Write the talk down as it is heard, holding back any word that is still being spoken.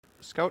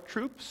Scout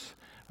troops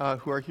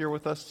who are here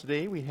with us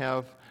today. We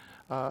have,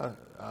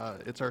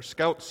 it's our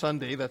Scout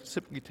Sunday that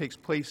typically takes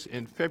place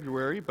in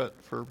February,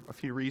 but for a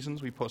few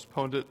reasons we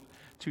postponed it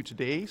to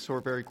today, so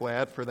we're very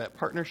glad for that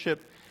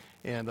partnership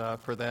and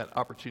for that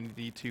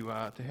opportunity to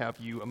have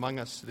you among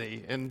us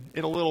today. And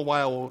in a little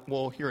while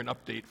we'll hear an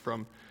update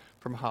from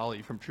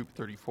Holly from Troop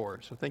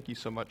 34. So thank you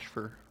so much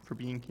for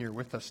being here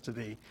with us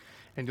today.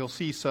 And you'll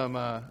see some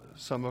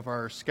of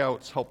our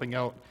scouts helping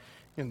out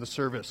in the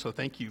service. So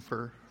thank you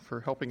for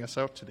helping us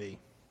out today.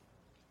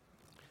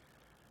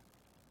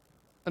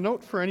 A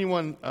note for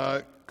anyone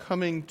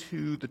coming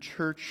to the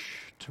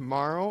church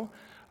tomorrow.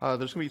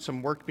 There's going to be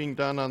some work being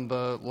done on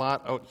the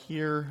lot out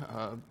here,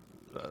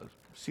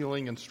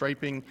 sealing and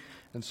striping.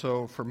 And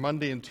so for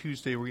Monday and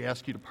Tuesday, we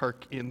ask you to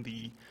park in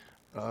the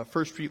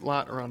First Street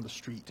lot or on the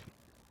street.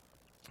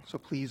 So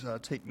please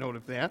take note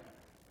of that.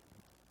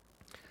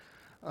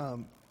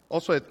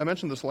 Also, I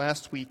mentioned this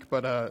last week,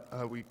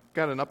 but we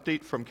got an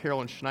update from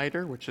Carolyn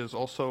Schneider, which is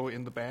also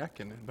in the back,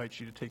 and I invite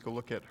you to take a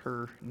look at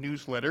her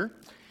newsletter.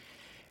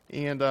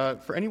 And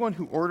for anyone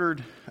who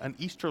ordered an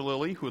Easter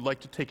lily who would like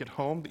to take it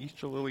home, the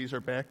Easter lilies are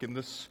back in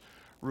this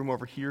room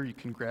over here. You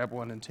can grab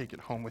one and take it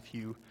home with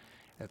you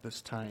at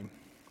this time.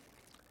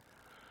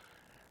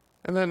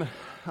 And then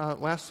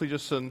lastly,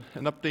 just an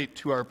update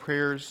to our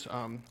prayers.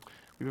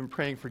 We've been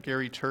praying for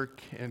Gary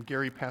Turk, and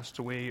Gary passed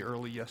away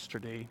early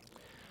yesterday.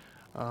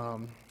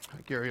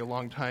 Gary, a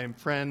longtime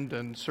friend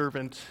and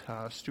servant,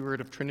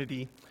 steward of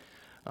Trinity.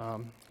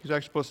 He's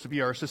actually supposed to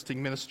be our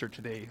assisting minister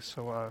today,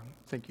 so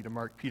thank you to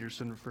Mark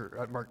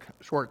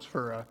Schwartz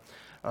for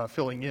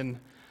filling in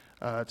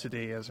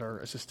today as our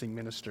assisting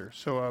minister.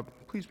 So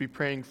please be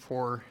praying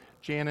for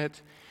Janet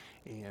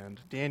and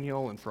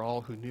Daniel and for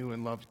all who knew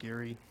and loved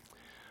Gary.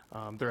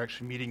 They're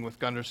actually meeting with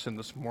Gunderson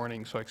this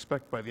morning, so I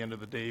expect by the end of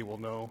the day we'll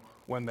know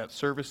when that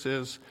service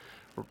is.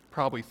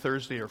 Probably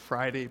Thursday or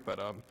Friday, but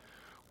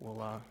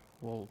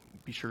we'll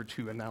be sure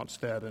to announce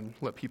that and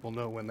let people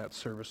know when that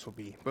service will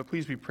be. But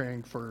please be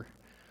praying for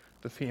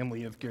the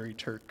family of Gary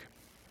Turk.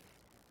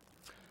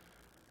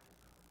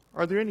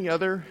 Are there any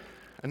other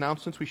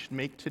announcements we should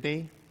make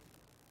today?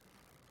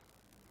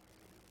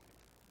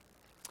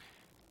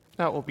 If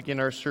not, we'll begin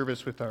our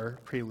service with our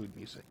prelude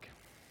music.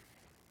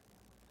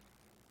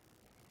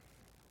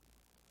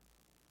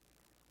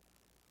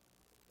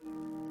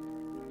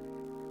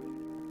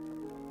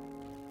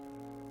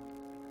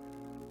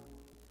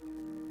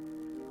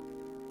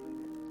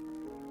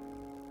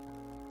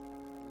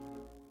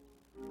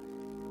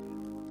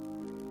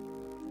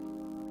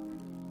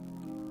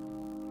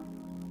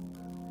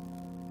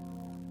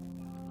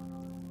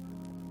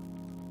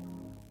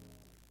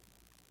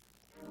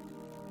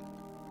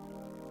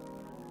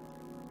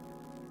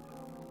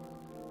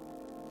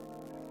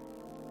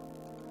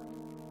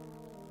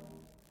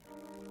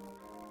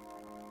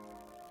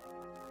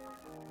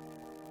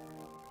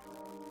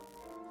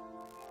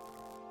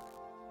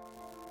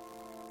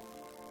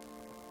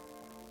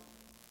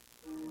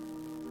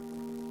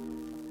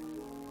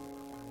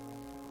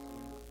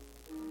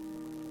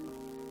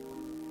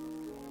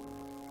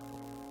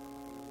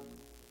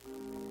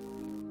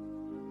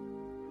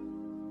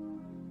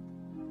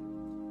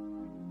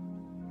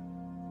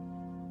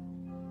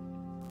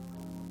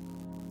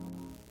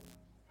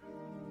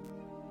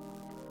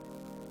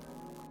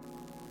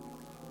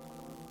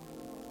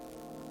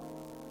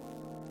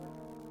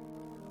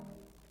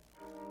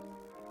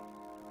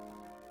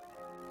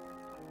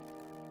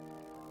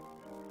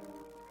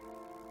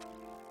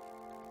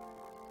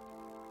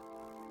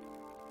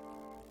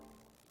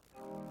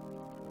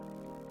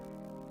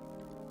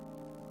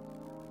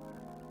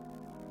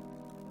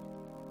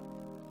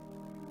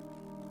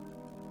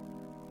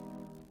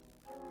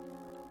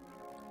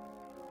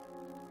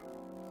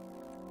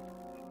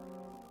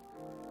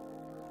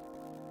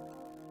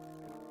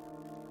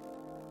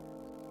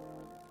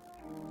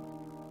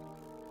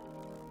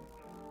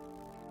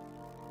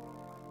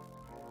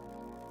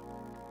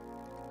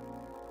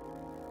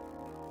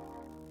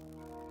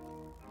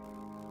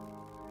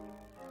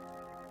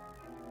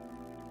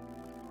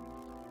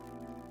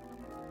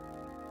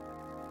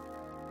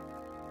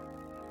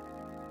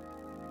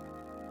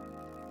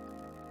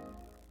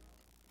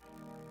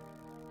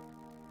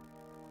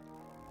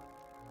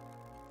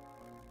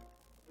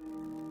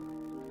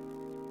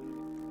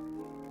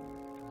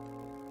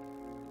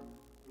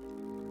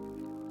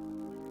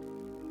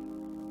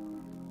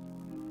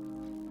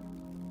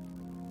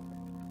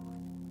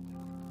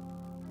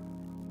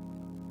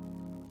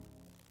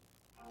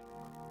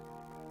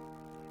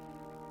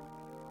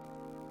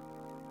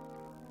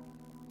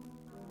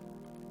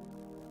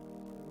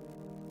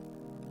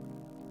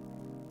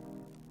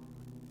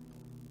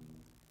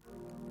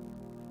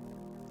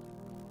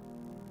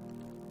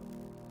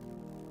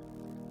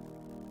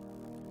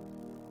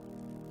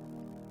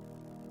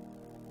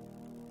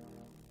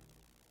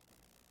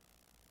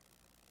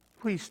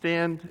 Please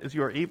stand as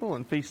you are able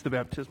and face the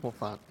baptismal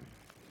font.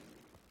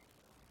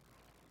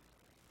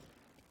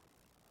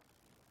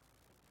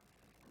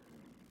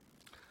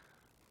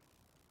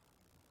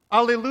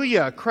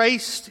 Alleluia,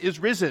 Christ is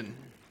risen.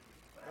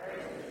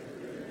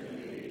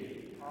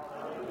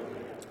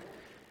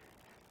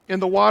 In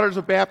the waters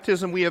of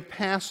baptism, we have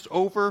passed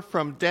over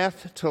from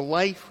death to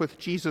life with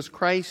Jesus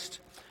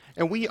Christ,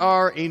 and we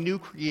are a new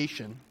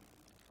creation.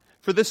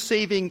 For this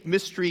saving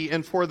mystery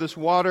and for this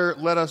water,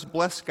 let us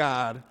bless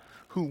God,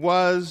 who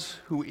was,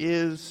 who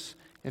is,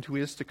 and who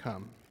is to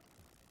come.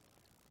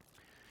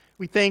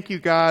 We thank you,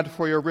 God,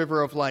 for your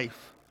river of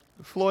life,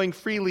 flowing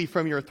freely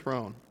from your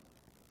throne,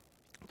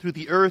 through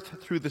the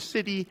earth, through the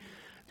city,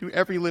 through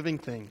every living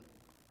thing.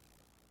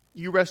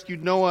 You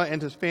rescued Noah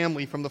and his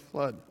family from the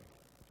flood.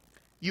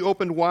 You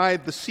opened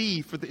wide the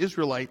sea for the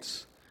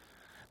Israelites.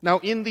 Now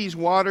in these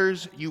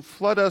waters you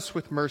flood us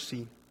with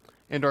mercy,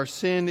 and our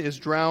sin is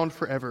drowned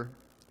forever.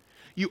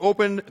 You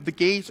open the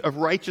gate of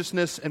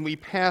righteousness, and we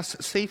pass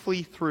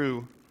safely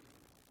through.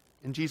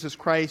 In Jesus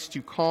Christ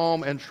you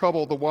calm and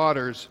trouble the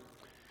waters.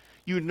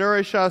 You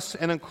nourish us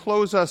and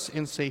enclose us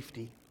in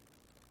safety.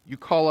 You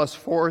call us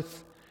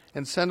forth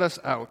and send us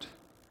out.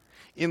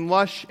 In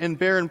lush and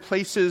barren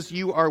places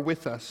you are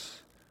with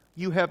us.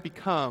 You have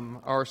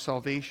become our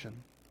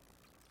salvation.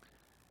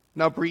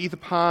 Now breathe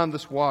upon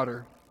this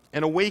water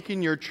and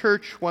awaken your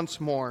church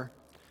once more.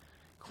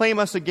 Claim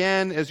us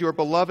again as your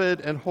beloved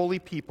and holy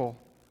people.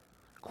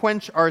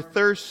 Quench our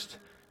thirst,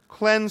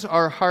 cleanse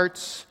our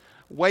hearts,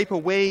 wipe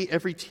away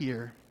every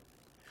tear.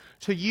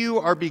 To you,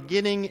 our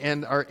beginning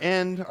and our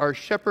end, our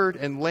shepherd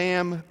and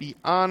lamb, be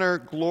honor,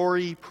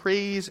 glory,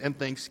 praise, and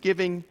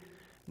thanksgiving,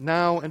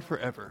 now and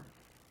forever.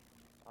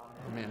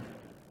 Amen.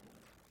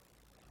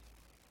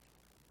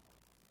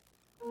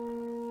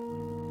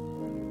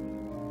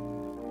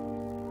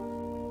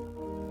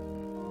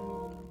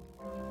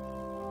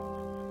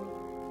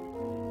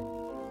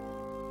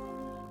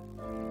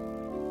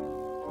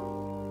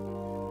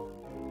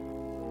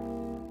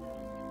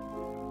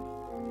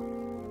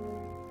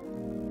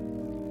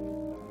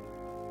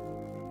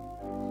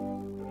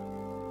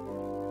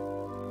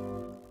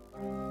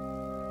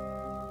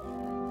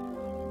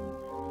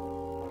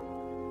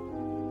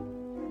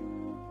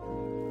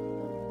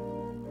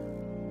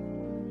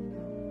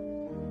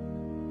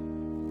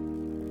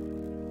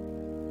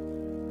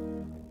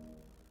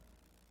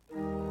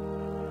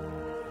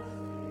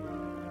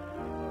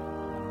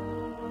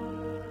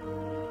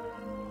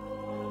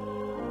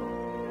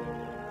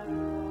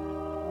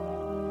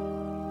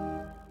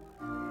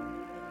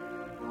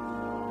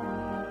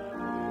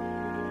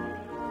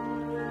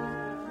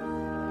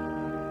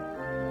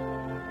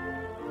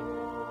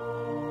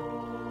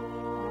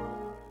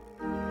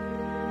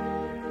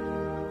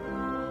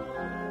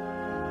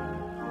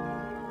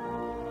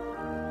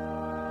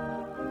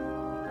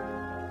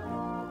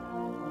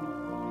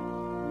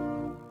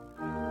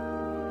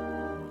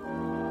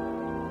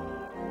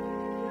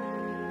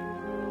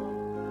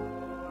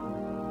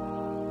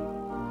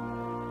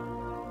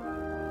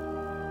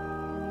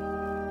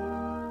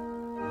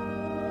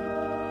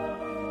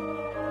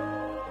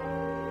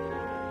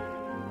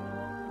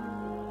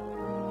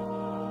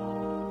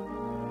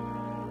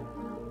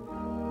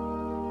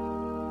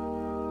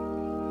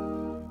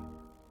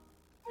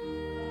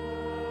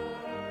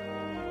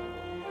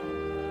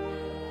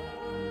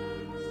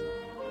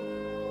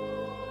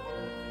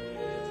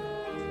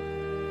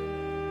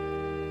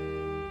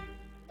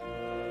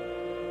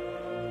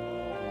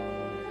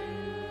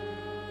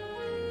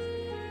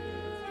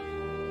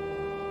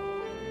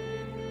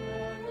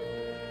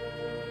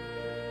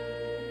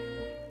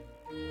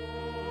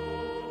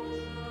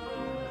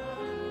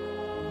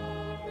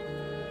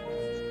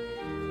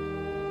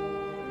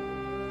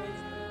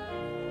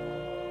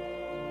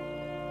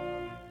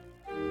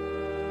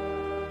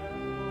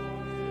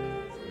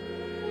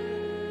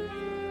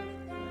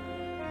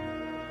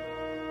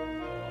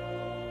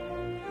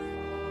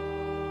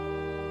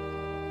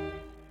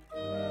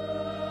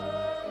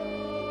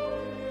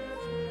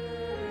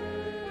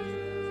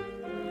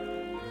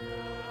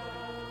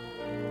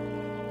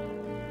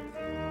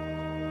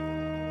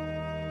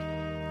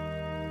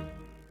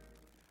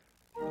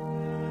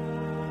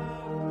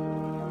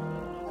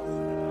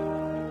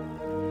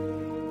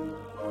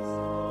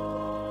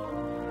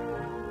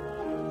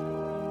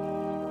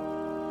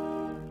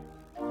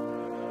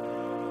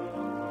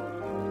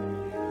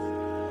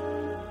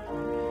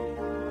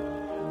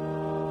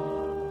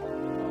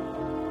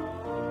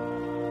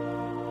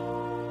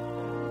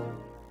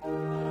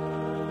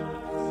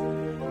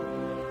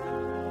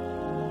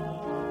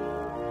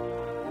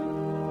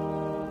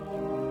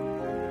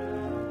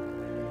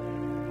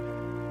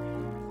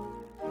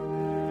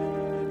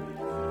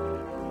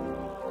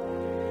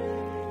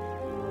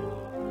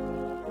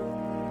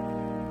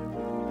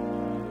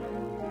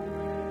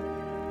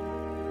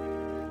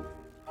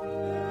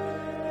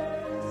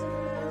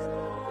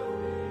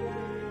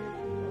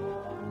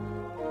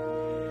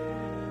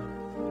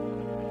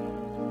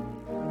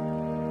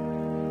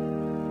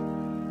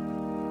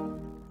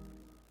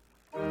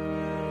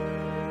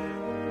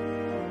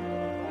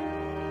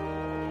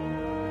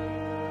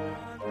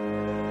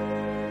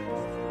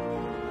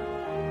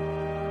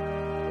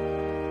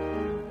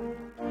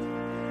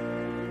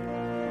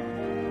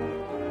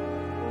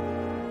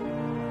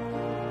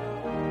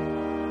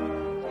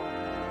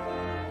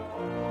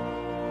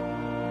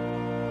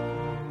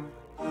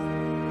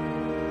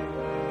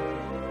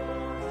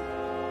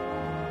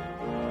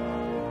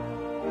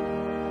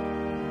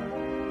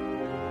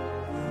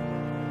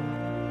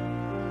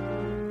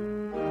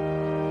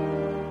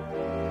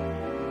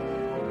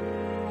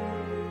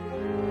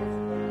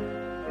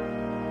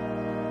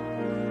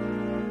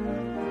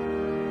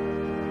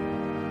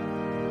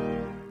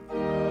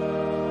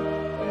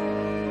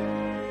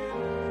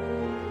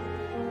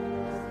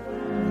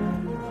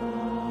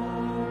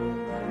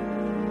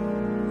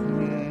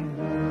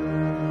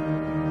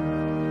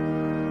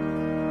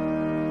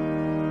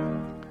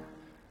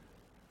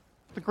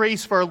 The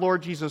grace of our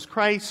Lord Jesus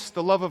Christ,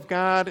 the love of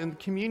God, and the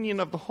communion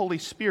of the Holy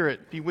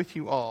Spirit be with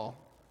you all.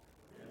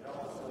 And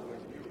also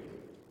with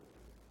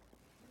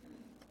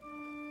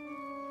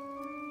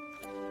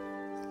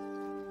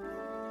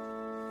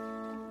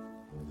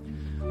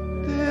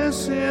you.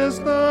 This is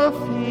the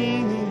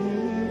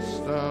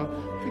feast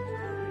of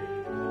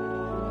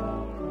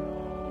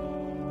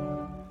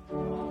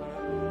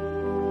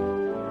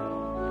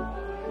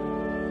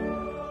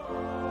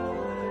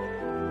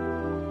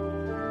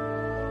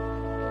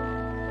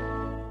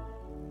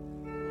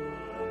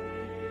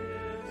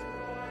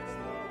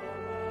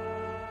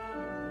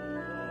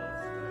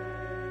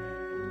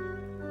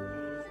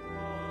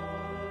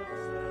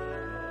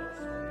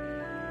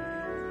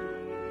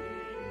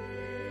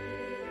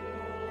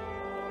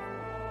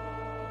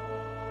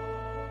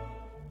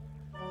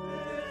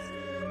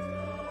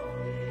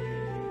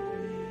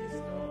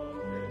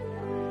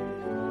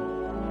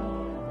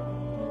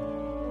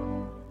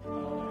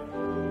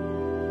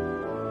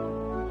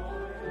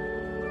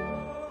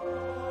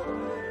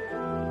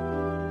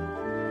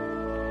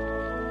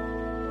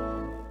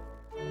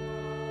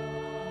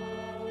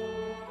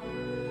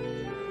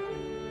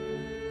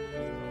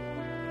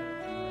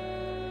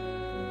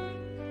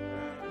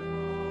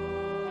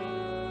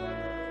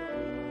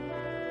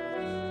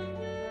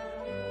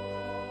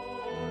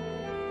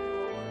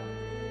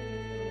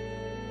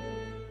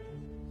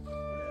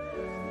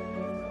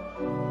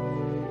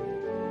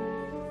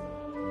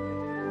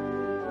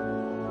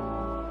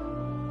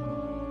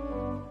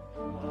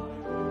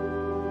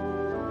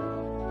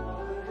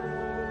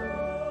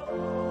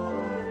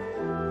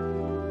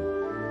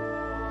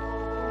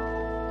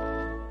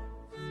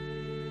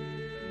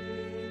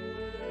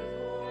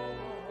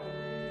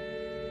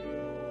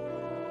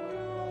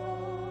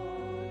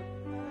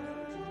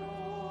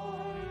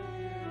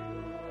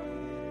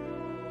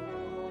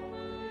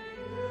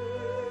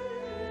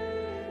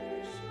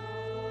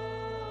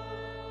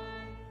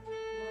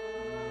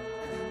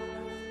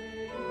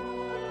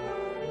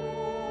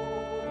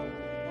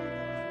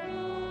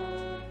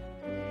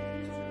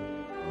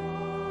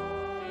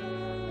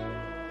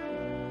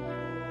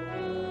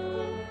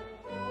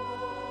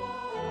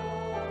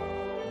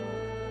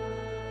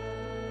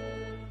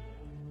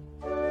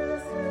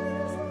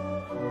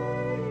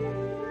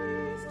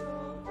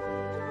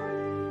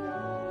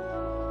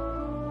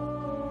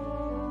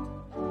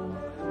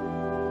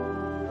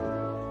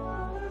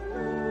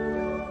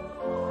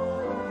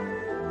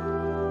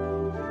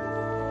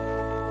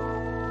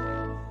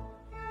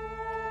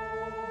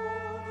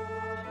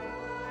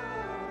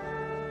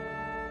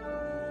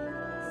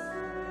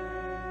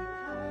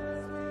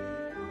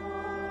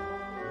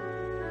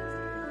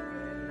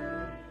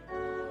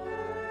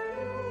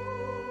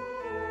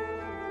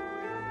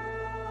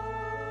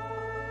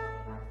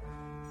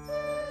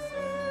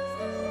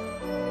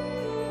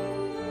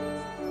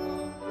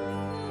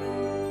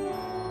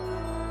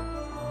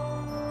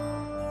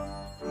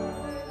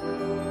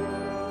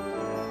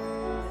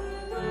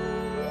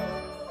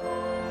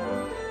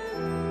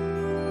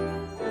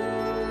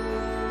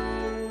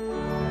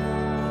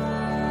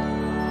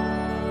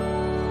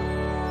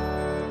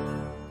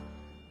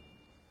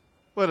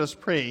Let us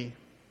pray.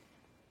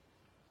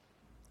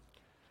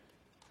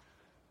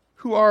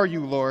 Who are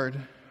you, Lord?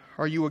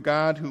 Are you a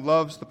God who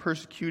loves the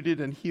persecuted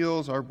and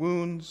heals our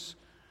wounds?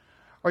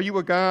 Are you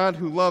a God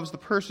who loves the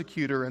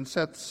persecutor and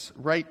sets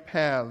right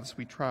paths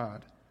we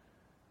trod?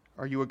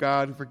 Are you a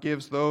God who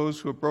forgives those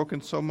who have broken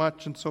so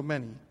much and so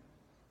many?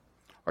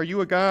 Are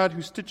you a God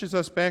who stitches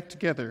us back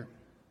together?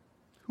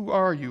 Who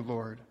are you,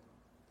 Lord?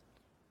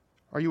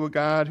 Are you a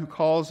God who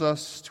calls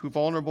us to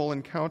vulnerable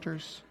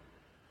encounters?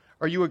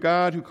 Are you a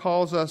God who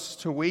calls us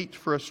to wait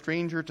for a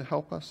stranger to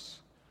help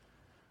us?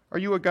 Are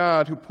you a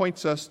God who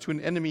points us to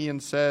an enemy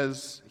and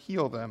says,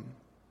 heal them?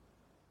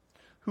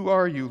 Who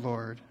are you,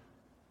 Lord?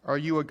 Are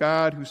you a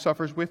God who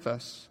suffers with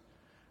us?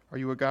 Are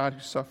you a God who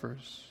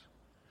suffers?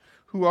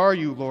 Who are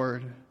you,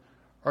 Lord?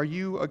 Are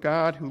you a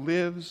God who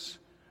lives?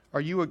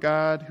 Are you a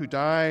God who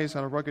dies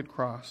on a rugged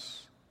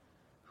cross?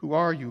 Who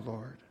are you,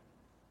 Lord?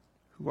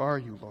 Who are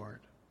you,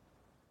 Lord?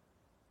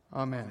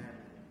 Amen.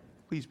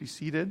 Please be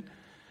seated.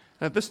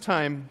 And at this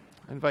time,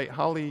 I invite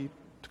Holly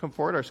to come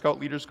forward, our scout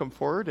leaders come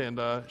forward and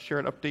share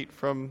an update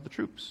from the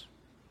troops.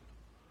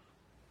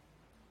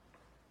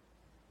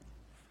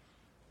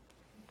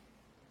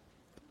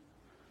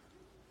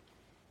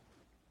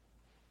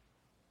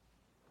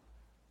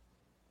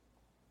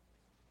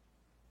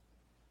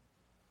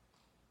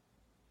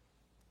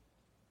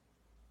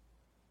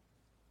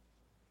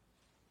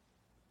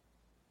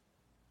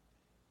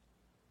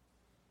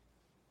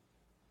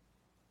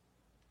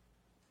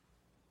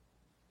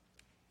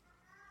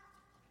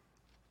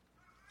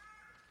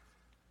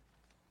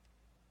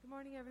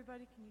 Good morning,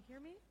 everybody. Can you hear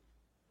me?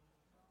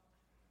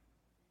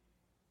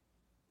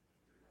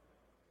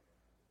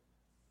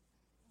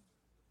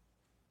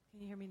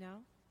 Can you hear me now?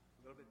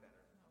 A little bit better.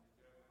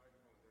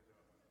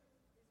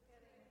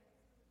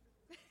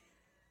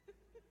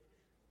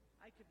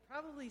 I could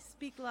probably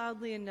speak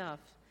loudly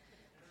enough,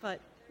 but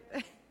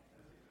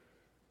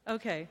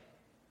okay.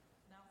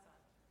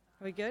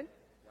 Are we good?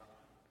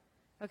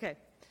 Okay.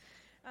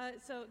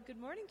 So, good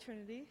morning,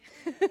 Trinity.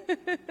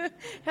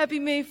 Happy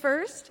May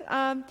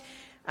 1st.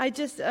 I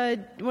just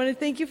want to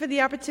thank you for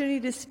the opportunity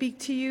to speak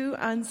to you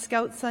on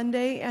Scout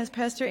Sunday. As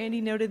Pastor Andy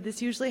noted,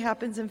 this usually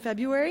happens in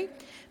February,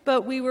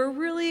 but we were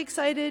really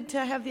excited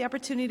to have the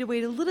opportunity to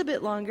wait a little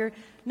bit longer,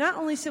 not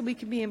only so we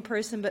could be in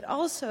person, but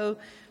also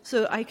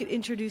so I could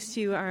introduce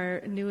to you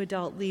our new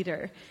adult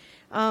leader.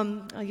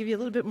 I'll give you a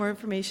little bit more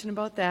information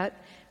about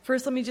that.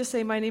 First, let me just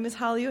say my name is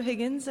Holly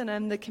O'Higgins, and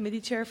I'm the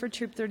committee chair for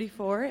Troop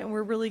 34, and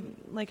we're really,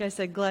 like I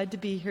said, glad to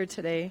be here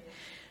today.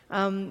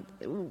 We're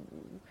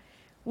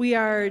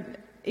glad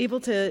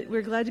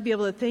to be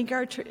able to thank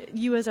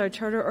you as our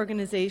charter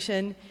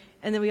organization,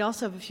 and then we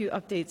also have a few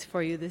updates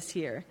for you this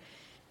year.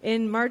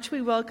 In March,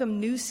 we welcomed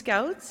new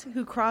scouts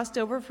who crossed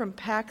over from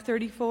PAC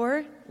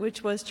 34,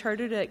 which was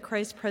chartered at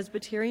Christ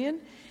Presbyterian,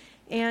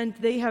 and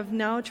they have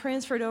now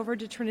transferred over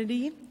to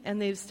Trinity,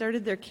 and they've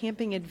started their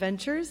camping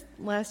adventures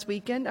last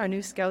weekend. Our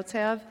new scouts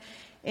have,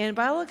 and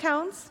by all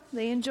accounts,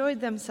 they enjoyed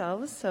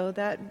themselves, so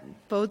that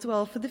bodes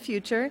well for the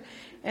future,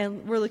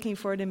 and we're looking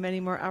forward to many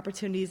more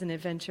opportunities and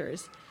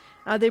adventures.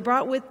 They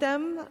brought with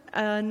them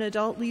an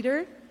adult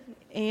leader,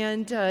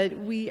 and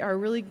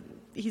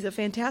he's a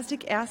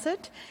fantastic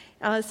asset.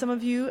 Some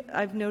of you,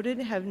 I've noted,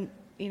 have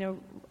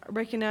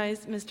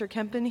recognized Mr.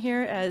 Kempen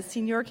here as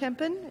Senior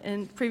Kempen,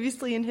 and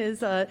previously in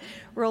his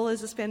role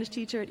as a Spanish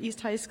teacher at East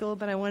High School.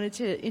 But I wanted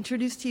to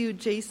introduce to you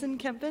Jason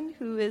Kempen,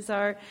 who is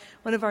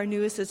one of our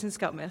new assistant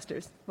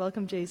scoutmasters.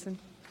 Welcome, Jason.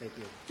 Thank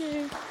you.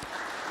 Yay.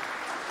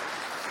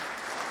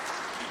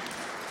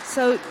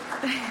 So,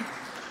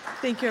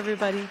 thank you,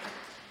 everybody.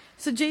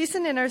 So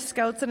Jason and our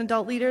scouts and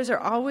adult leaders are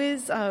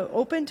always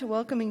open to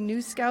welcoming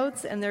new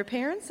scouts and their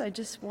parents. I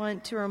just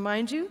want to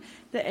remind you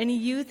that any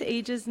youth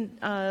ages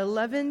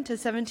 11 to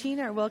 17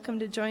 are welcome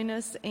to join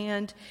us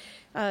and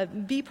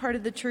be part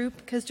of the troop,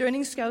 because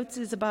joining scouts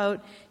is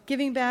about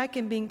giving back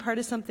and being part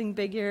of something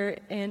bigger,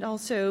 and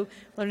also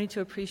learning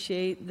to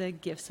appreciate the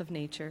gifts of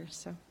nature.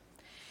 So.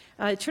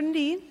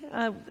 Trinity,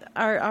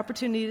 our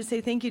opportunity to say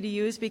thank you to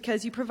you is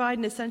because you provide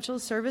an essential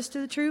service to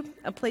the troop,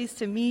 a place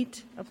to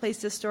meet, a place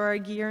to store our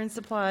gear and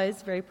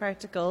supplies, very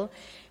practical,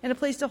 and a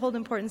place to hold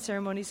important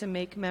ceremonies and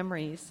make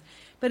memories.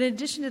 But in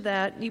addition to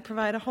that, you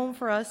provide a home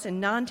for us in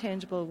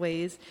non-tangible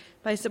ways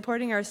by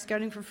supporting our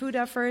Scouting for Food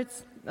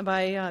efforts,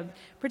 by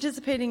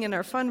participating in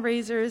our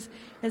fundraisers,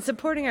 and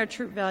supporting our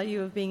troop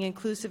value of being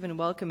inclusive and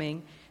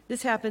welcoming.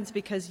 This happens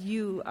because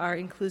you are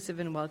inclusive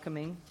and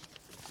welcoming.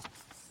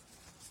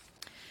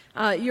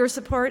 Your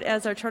support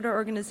as our charter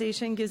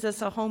organization gives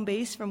us a home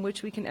base from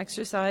which we can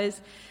exercise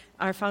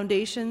our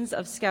foundations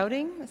of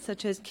scouting,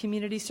 such as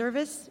community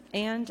service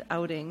and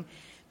outing,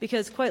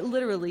 because quite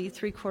literally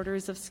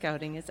 3/4 of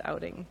scouting is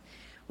outing.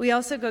 We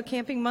also go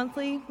camping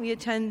monthly. We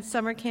attend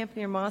summer camp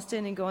near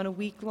Mauston and go on a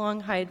week-long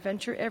high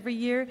adventure every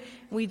year.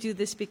 We do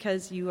this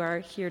because you are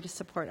here to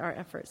support our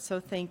efforts, so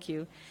thank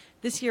you.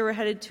 This year we're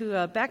headed to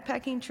a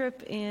backpacking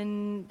trip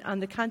on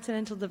the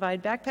Continental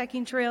Divide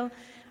Backpacking Trail.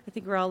 I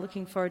think we're all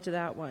looking forward to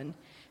that one.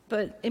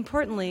 But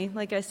importantly,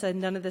 like I said,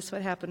 none of this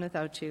would happen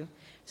without you.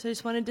 So I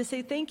just wanted to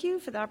say thank you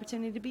for the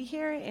opportunity to be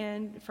here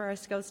and for our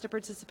scouts to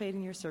participate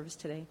in your service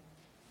today.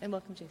 And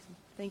welcome, Jason.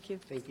 Thank you.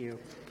 Thank you.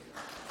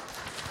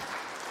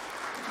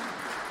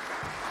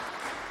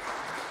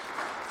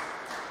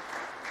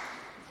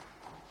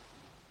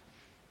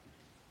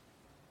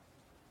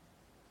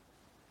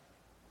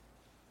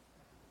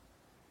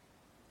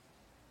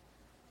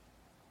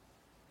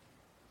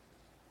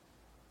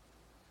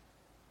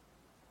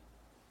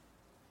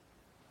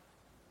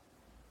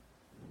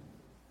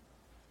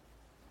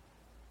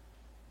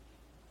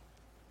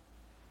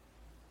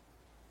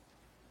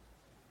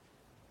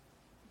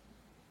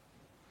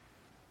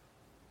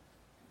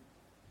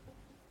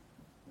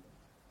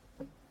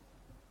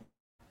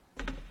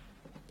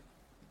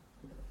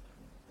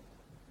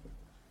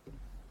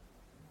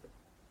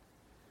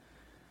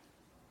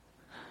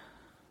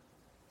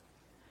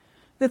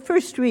 The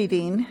first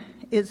reading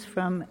is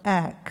from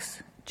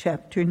Acts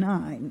chapter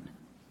 9.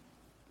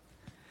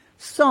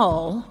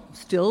 Saul,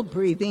 still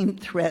breathing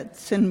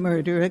threats and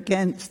murder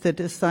against the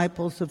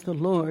disciples of the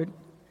Lord,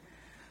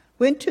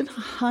 went to the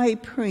high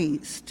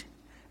priest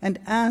and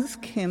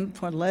asked him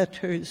for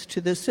letters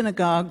to the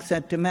synagogues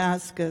at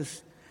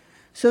Damascus,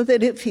 so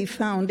that if he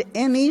found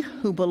any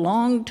who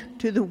belonged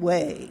to the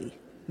way,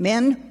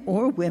 men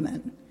or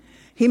women,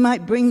 he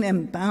might bring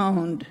them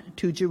bound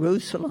to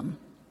Jerusalem.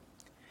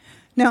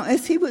 Now,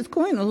 as he was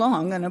going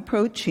along and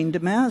approaching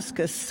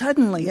Damascus,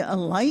 suddenly a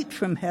light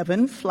from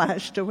heaven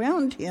flashed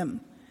around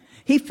him.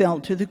 He fell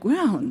to the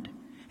ground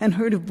and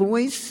heard a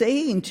voice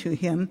saying to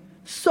him,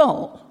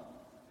 "Saul,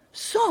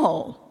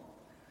 Saul,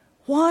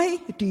 why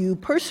do you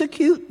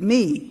persecute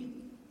me?"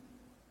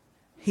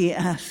 He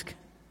asked,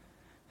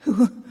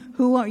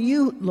 Who are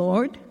you,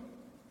 Lord?"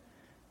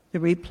 The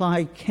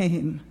reply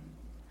came,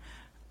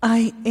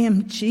 "I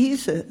am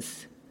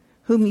Jesus,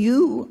 whom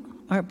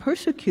you are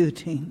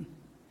persecuting.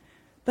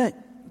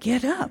 But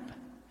get up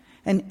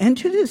and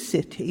enter the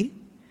city,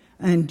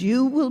 and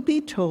you will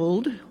be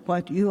told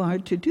what you are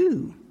to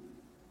do."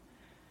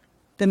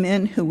 The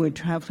men who were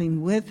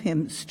traveling with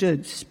him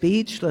stood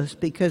speechless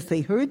because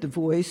they heard the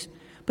voice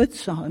but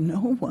saw no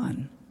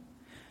one.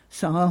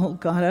 Saul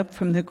got up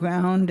from the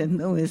ground, and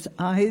though his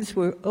eyes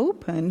were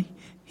open,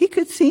 he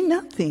could see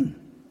nothing.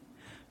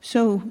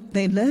 So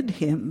they led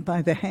him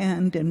by the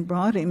hand and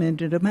brought him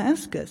into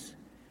Damascus.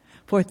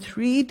 For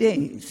 3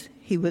 days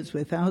he was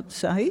without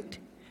sight,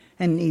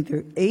 and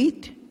neither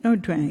ate nor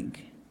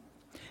drank.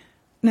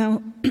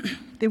 Now,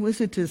 there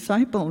was a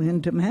disciple in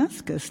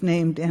Damascus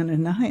named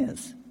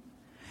Ananias,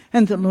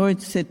 and the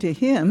Lord said to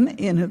him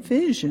in a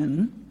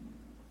vision,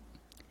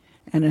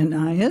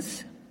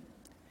 "Ananias?"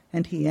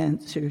 And he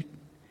answered,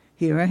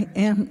 "Here I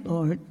am,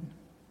 Lord."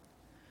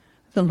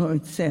 The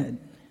Lord said,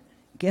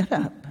 "Get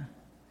up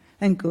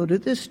and go to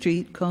the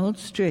street called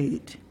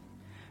Straight,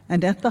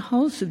 and at the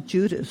house of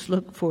Judas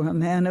look for a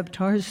man of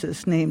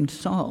Tarsus named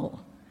Saul.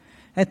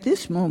 At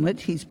this moment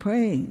he's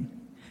praying,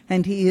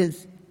 and he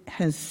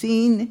has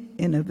seen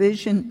in a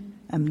vision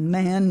a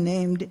man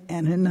named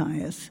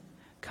Ananias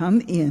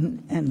come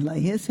in and lay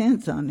his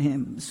hands on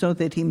him so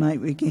that he might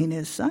regain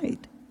his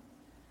sight."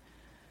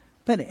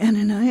 But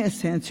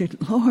Ananias answered,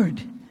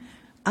 "Lord,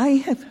 I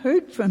have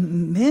heard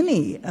from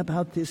many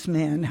about this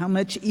man, how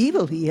much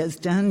evil he has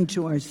done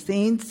to our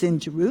saints in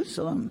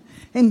Jerusalem.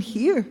 And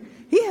here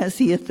he has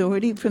the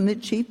authority from the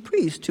chief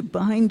priest to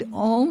bind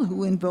all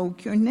who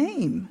invoke your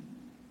name."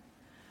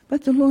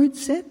 But the Lord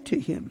said to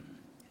him,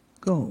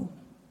 "Go,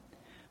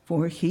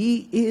 for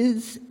he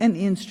is an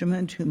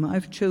instrument whom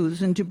I've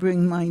chosen to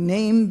bring my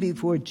name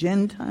before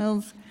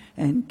Gentiles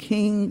and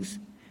kings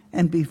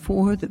and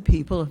before the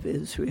people of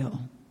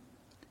Israel.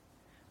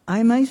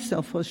 I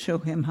myself will show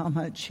him how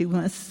much he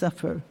must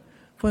suffer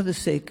for the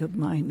sake of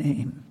my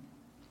name."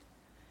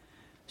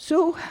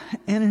 So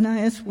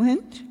Ananias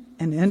went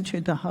and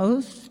entered the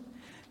house.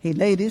 He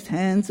laid his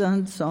hands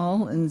on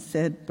Saul and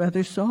said,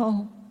 "Brother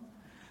Saul,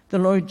 the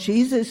Lord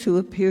Jesus, who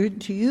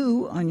appeared to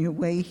you on your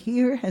way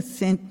here, has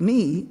sent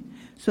me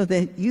so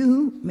that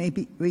you may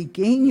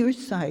regain your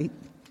sight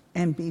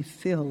and be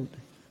filled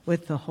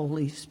with the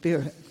Holy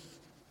Spirit."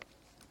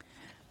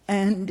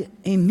 And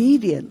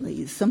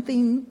immediately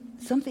something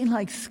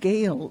like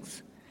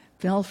scales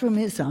fell from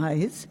his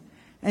eyes,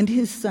 and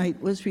his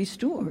sight was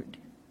restored.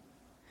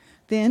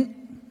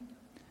 Then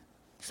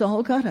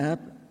Saul got up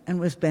and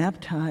was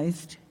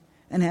baptized,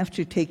 and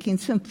after taking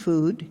some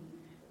food,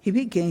 he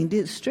regained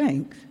his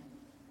strength.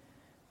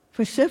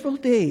 For several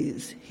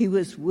days he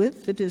was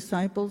with the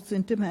disciples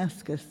in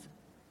Damascus,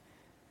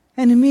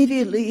 and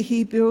immediately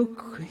he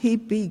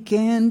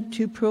began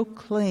to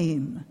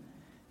proclaim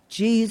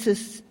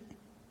Jesus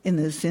in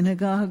the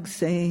synagogue,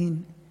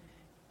 saying,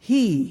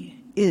 "He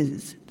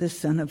is the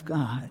Son of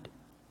God."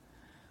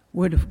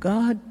 Word of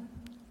God,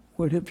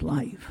 word of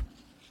life.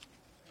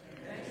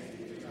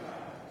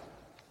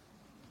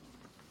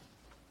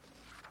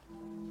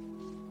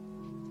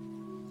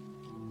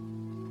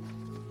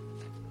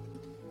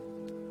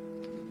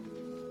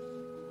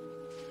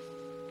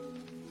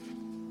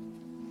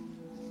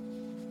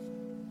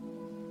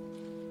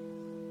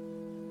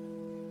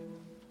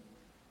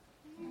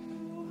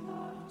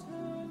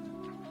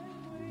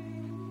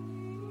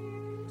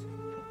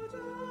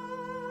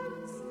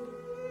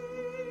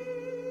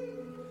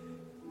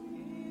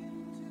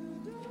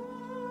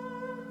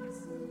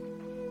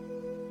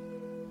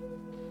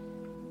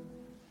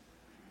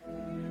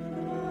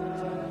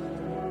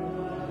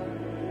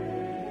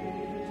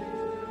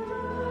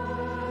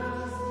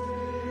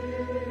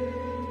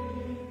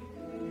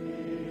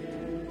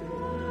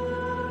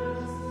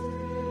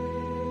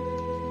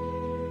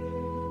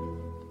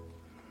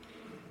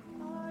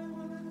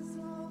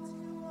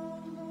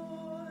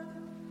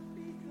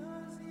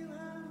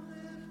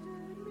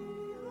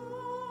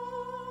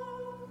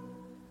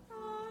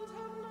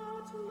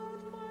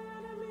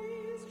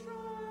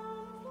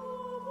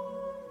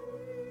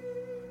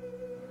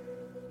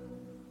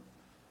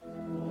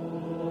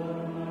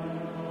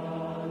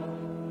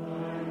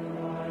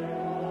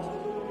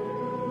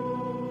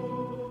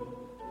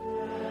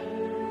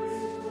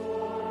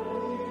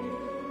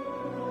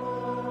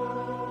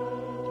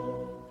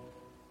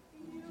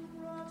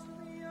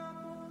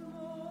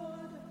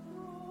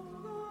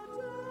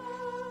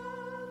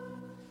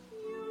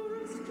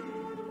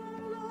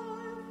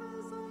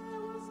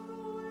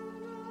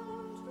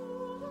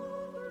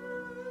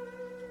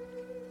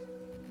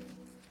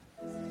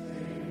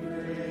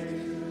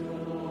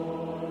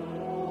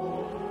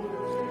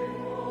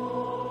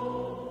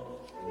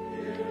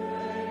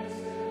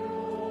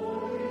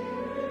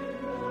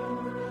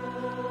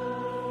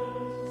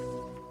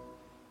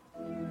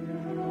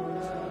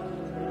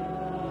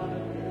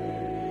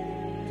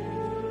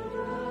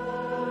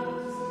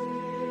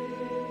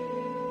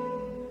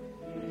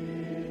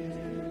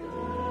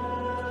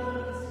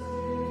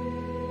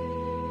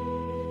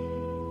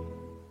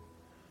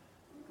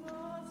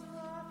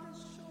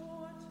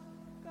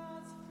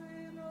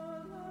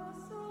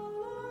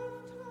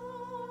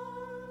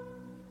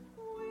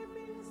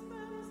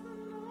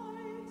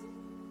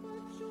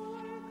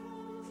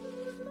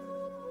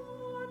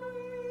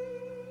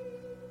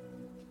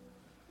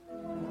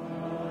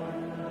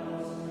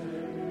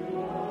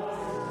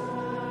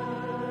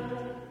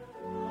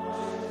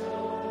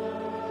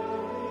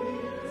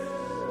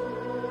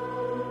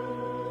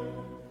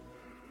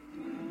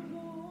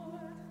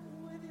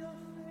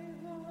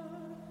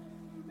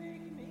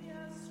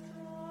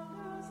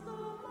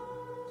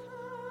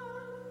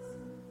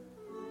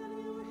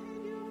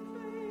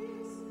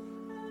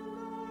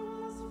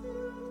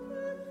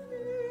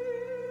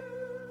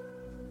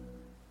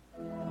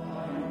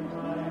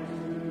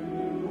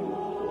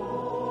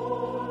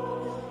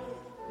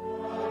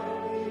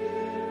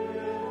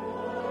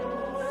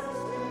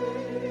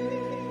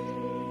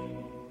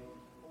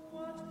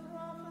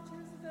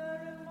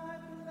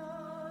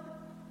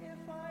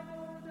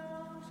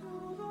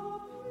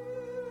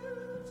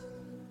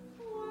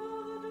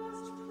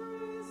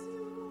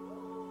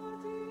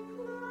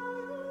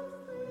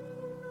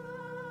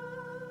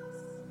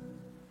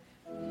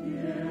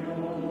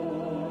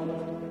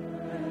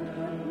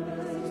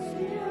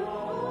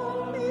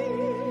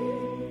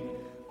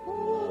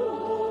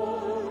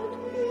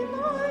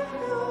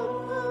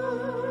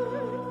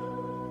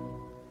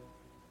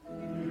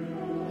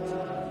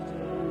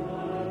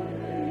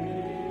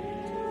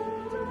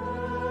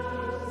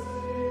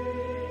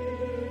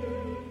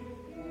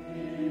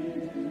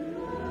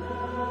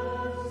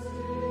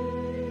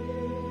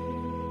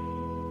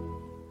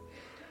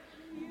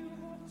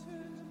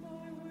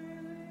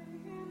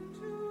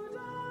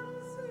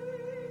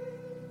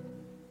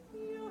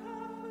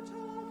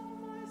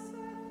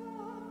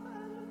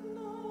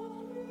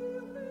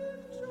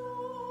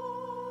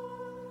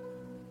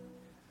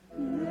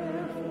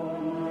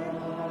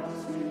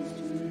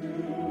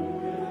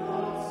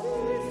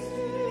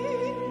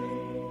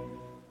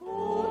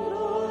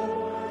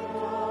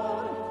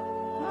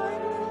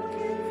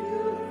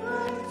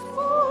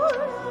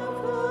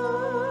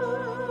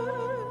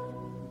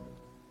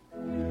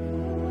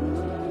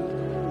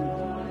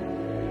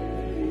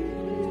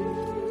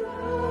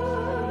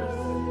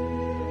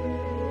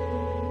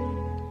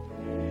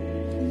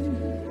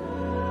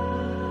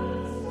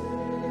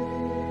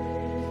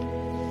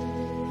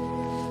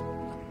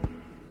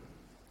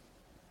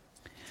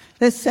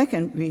 The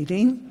second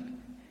reading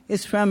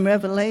is from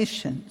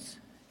Revelations,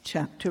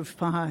 chapter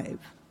 5.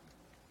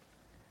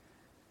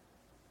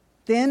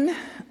 Then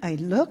I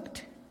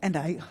looked, and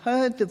I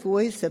heard the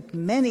voice of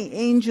many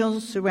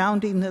angels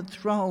surrounding the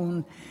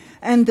throne,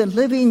 and the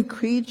living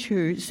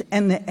creatures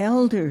and the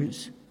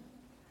elders.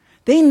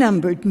 They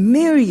numbered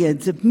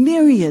myriads of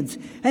myriads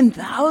and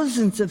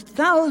thousands of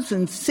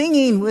thousands,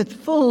 singing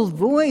with full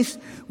voice,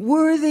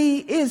 "Worthy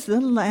is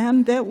the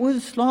Lamb that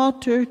was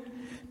slaughtered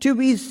to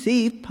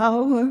receive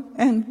power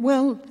and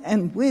wealth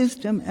and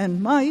wisdom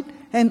and might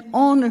and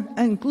honor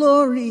and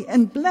glory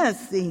and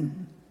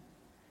blessing."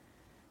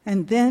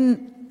 And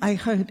then I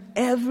heard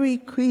every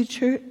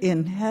creature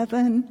in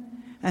heaven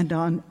and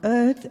on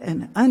earth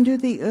and under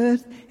the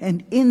earth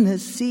and in the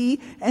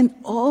sea and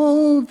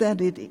all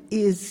that it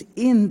is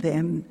in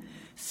them,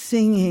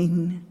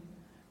 singing,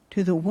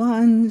 "To the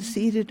one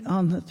seated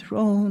on the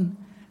throne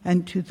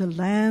and to the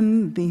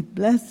Lamb be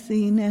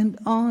blessing and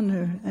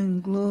honor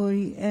and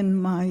glory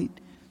and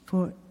might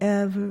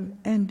forever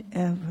and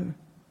ever."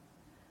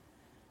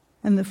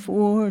 And the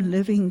 4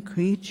 living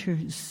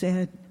creatures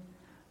said,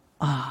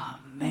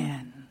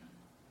 "Amen."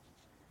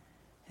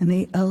 And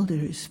the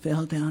elders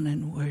fell down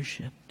and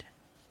worshipped.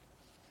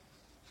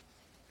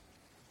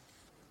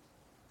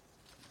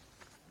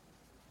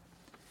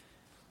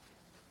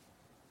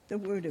 The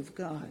word of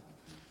God,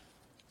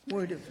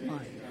 word of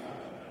life.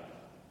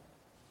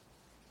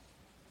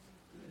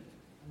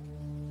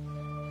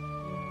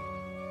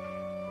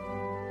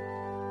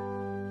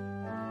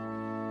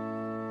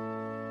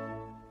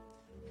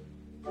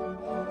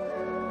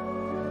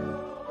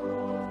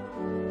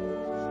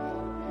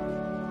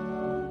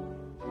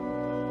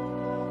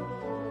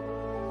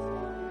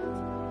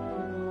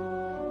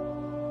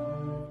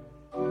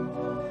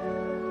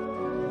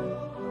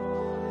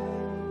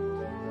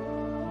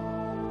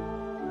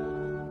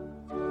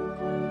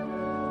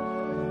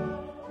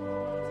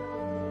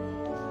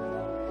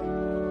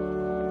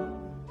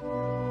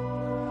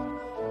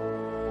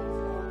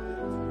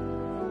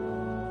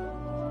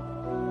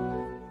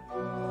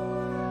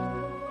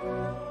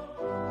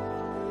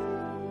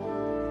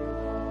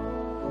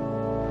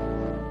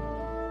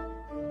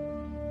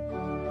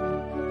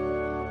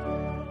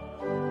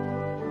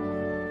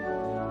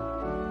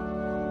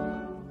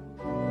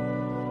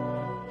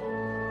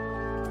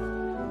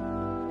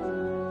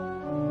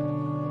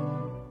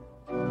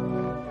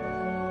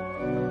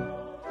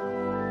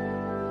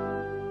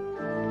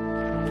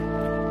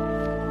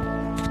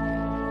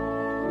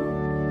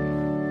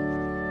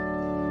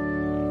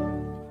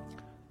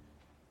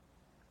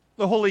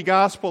 The Holy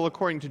Gospel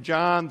according to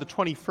John, the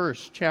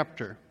 21st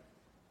chapter.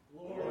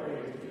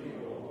 Glory to you,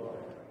 O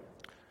Lord.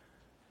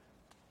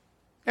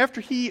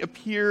 After he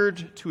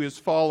appeared to his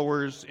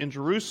followers in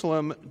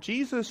Jerusalem,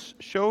 Jesus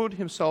showed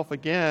himself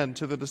again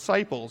to the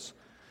disciples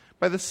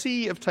by the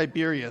Sea of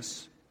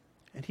Tiberias,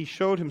 and he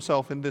showed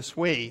himself in this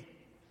way.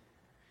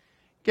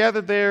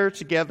 Gathered there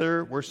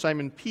together were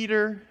Simon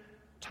Peter,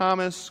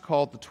 Thomas,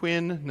 called the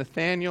twin,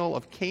 Nathanael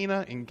of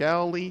Cana in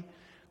Galilee,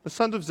 the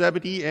sons of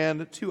Zebedee,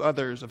 and 2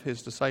 others of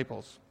his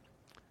disciples.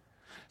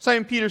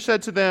 Simon Peter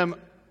said to them,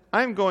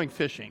 "I am going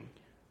fishing."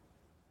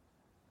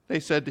 They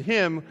said to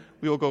him,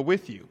 "We will go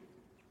with you."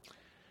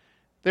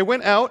 They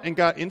went out and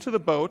got into the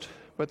boat,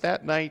 but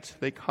that night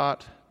they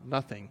caught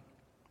nothing.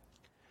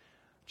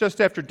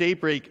 Just after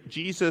daybreak,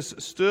 Jesus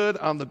stood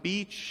on the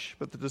beach,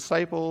 but the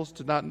disciples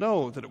did not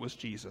know that it was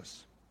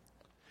Jesus.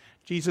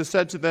 Jesus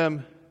said to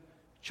them,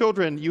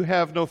 "Children, you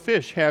have no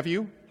fish, have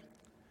you?"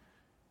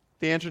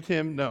 They answered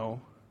him, "No."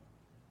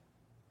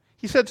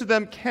 He said to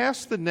them,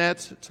 "Cast the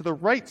net to the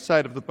right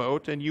side of the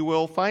boat, and you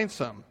will find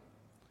some."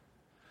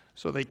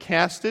 So they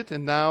cast it,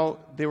 and now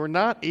they were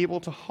not able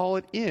to haul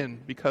it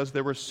in because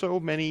there were so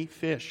many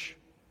fish.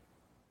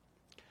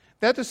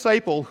 That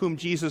disciple whom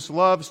Jesus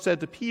loved said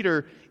to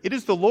Peter, "It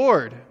is the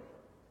Lord."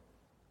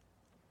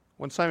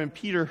 When Simon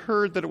Peter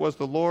heard that it was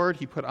the Lord,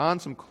 he put on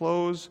some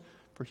clothes,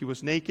 for he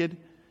was naked,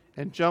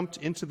 and jumped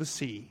into the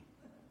sea.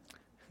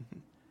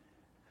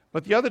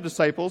 But the other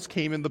disciples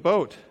came in the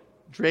boat,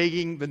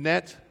 dragging the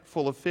net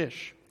full of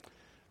fish,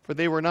 for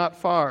they were not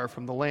far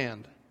from the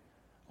land,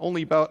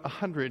 only about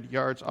 100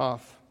 yards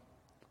off.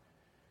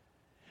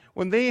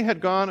 When they had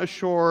gone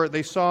ashore,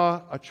 they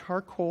saw a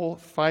charcoal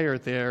fire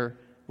there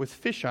with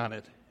fish on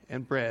it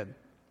and bread.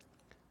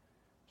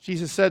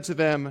 Jesus said to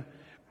them,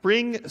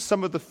 "Bring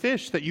some of the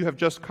fish that you have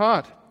just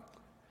caught."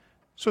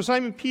 So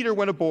Simon Peter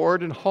went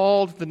aboard and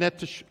hauled the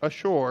net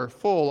ashore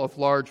full of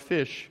large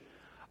fish,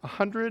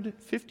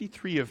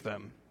 153 of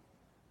them.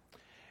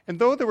 And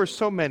though there were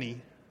so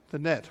many, the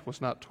net was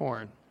not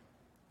torn.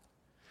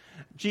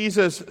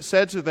 Jesus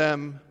said to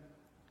them,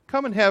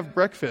 "Come and have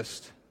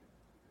breakfast."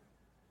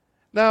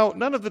 Now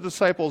none of the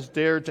disciples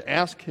dared to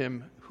ask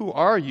him, "Who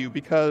are you?"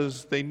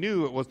 because they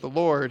knew it was the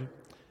Lord.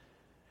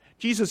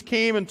 Jesus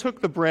came and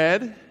took the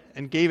bread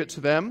and gave it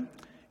to them,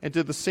 and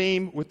did the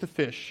same with the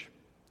fish.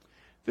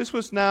 This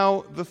was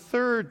now the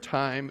 3rd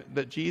time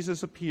that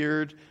Jesus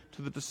appeared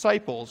to the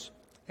disciples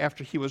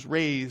after he was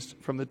raised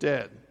from the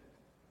dead.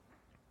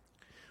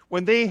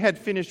 When they had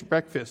finished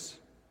breakfast,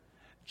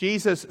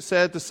 Jesus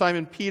said to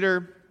Simon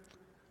Peter,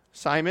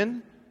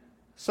 "Simon,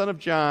 son of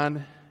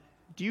John,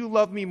 do you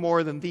love me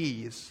more than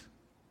these?"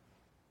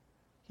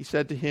 He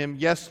said to him,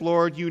 "Yes,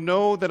 Lord, you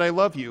know that I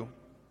love you."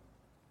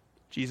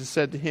 Jesus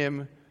said to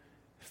him,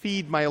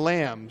 "Feed my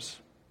lambs."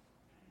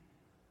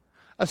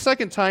 A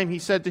second time he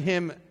said to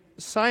him,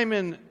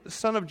 "Simon,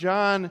 son of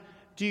John,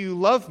 do you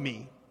love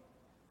me?"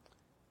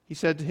 He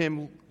said to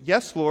him,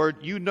 "Yes,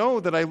 Lord, you know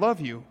that I love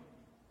you."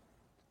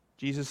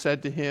 Jesus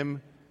said to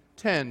him,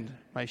 "Tend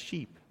my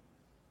sheep."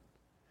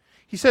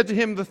 He said to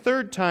him the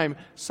third time,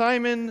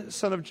 "Simon,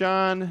 son of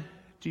John,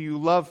 do you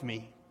love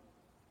me?"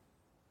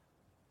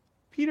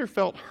 Peter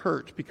felt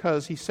hurt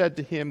because he said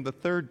to him the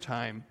third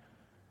time,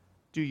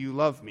 "Do you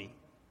love me?"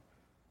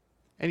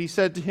 And he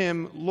said to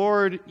him,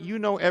 "Lord, you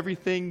know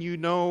everything. You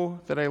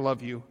know that I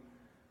love you."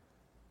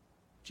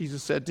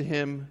 Jesus said to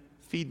him,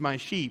 "Feed my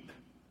sheep.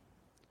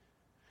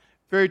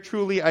 Very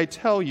truly I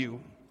tell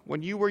you,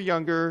 when you were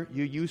younger,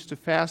 you used to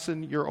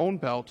fasten your own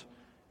belt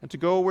and to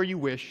go where you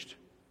wished.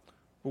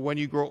 But when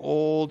you grow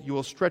old, you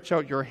will stretch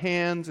out your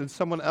hands, and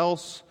someone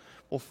else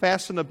will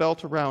fasten a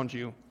belt around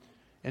you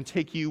and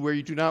take you where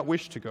you do not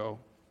wish to go."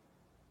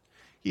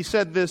 He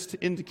said this to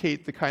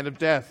indicate the kind of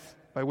death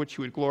by which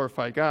he would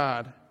glorify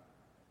God.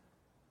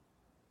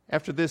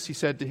 After this, he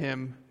said to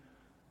him,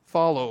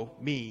 "Follow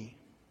me."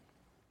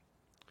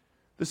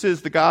 This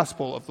is the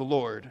gospel of the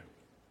Lord.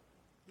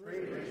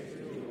 Praise to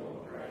you,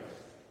 O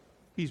Christ.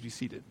 Please be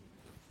seated.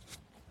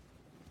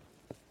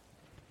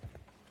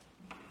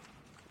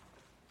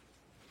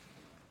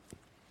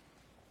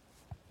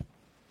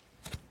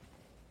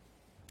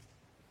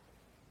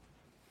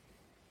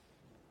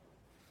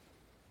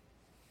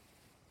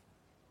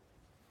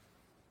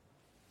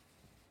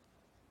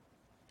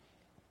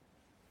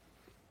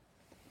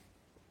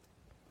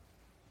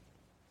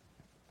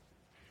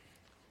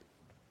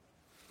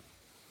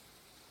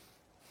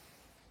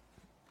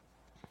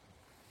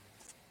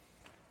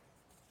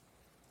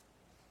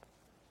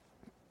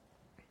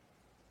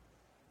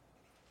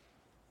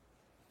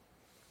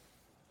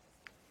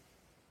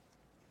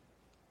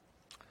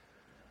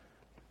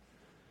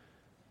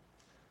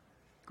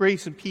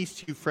 Grace and peace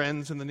to you,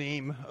 friends, in the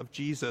name of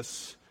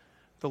Jesus,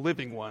 the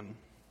living one.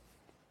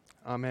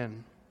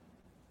 Amen.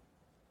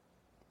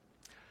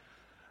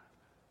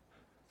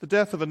 The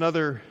death of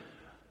another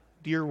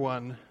dear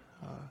one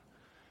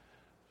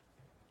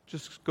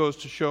just goes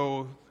to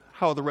show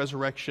how the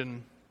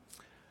resurrection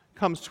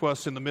comes to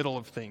us in the middle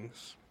of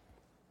things.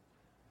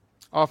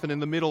 Often in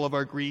the middle of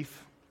our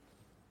grief,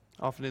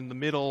 often in the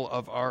middle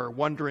of our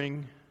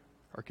wondering,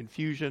 our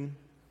confusion,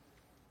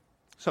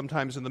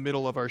 sometimes in the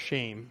middle of our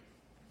shame.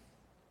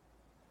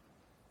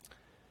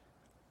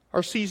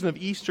 Our season of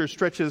Easter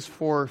stretches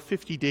for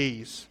 50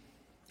 days,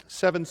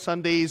 7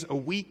 Sundays, a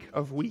week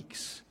of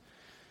weeks.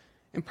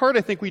 In part,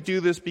 I think we do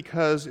this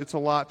because it's a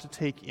lot to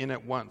take in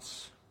at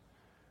once,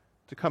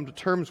 to come to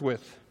terms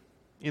with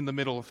in the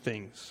middle of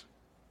things.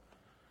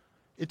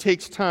 It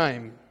takes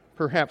time,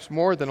 perhaps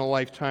more than a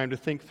lifetime, to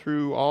think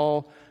through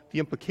all the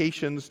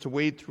implications, to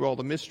wade through all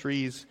the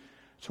mysteries,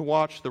 to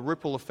watch the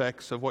ripple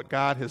effects of what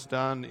God has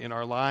done in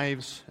our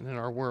lives and in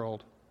our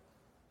world.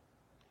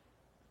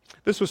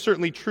 This was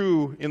certainly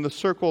true in the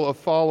circle of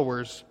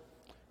followers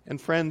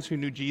and friends who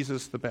knew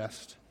Jesus the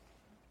best.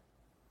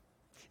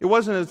 It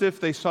wasn't as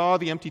if they saw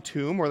the empty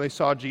tomb or they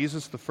saw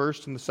Jesus the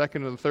first and the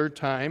second and the third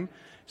time,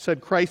 said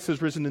Christ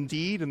has risen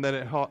indeed, and that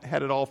it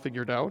had it all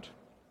figured out.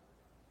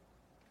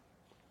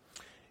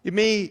 It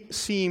may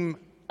seem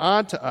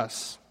odd to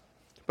us,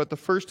 but the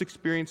first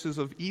experiences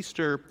of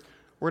Easter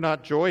were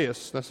not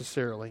joyous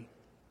necessarily.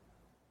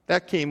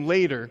 That came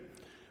later.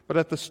 But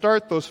at the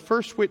start, those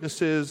first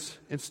witnesses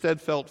instead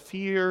felt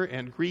fear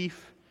and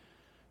grief,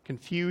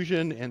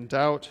 confusion and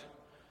doubt,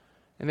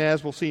 and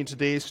as we'll see in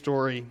today's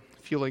story,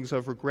 feelings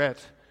of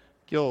regret,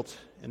 guilt,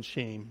 and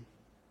shame.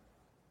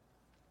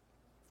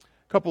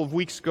 A couple of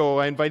weeks ago,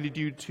 I invited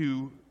you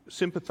to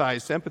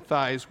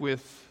empathize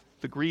with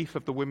the grief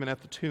of the women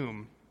at the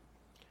tomb.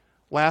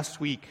 Last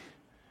week,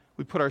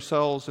 we put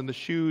ourselves in the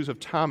shoes of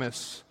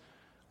Thomas,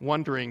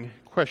 wondering,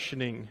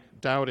 questioning,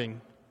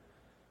 doubting.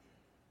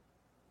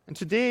 And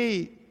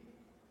today,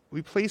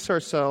 we place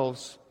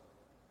ourselves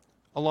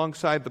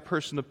alongside the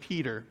person of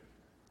Peter,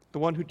 the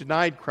one who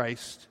denied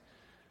Christ,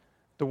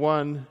 the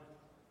one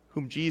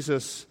whom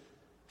Jesus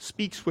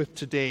speaks with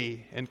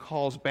today and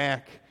calls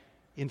back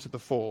into the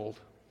fold.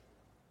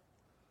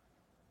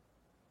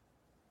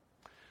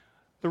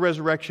 The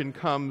resurrection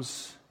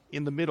comes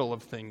in the middle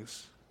of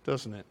things,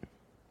 doesn't it?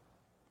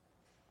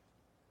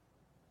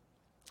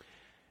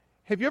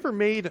 Have you ever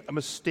made a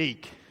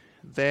mistake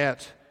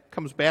that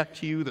comes back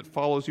to you, that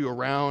follows you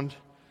around?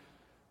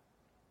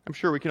 I'm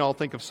sure we can all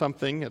think of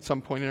something at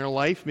some point in our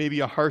life, maybe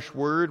a harsh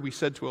word we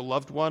said to a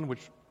loved one which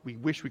we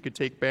wish we could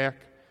take back,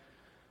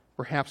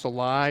 perhaps a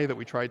lie that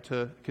we tried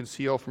to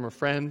conceal from a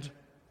friend,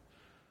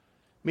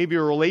 maybe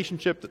a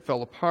relationship that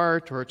fell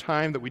apart, or a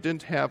time that we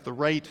didn't have the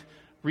right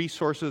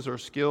resources or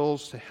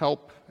skills to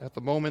help at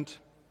the moment,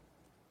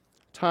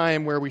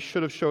 time where we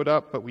should have showed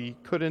up but we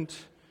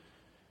couldn't.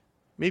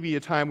 maybe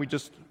a time we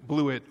just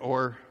blew it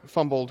or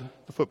fumbled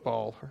the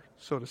football,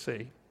 so to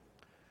say.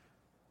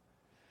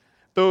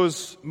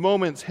 Those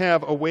moments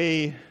have a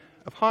way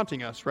of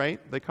haunting us, right?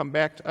 They come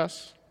back to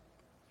us.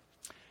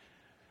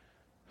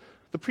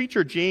 The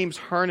preacher James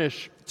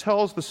Harnish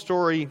tells the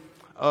story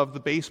of the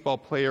baseball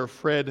player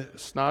Fred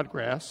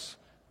Snodgrass.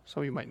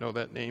 Some of you might know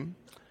that name.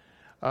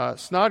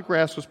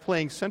 Snodgrass was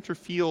playing center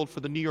field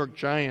for the New York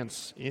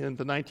Giants in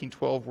the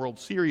 1912 World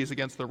Series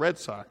against the Red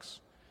Sox.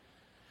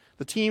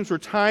 The teams were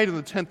tied in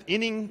the 10th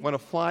inning when a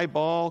fly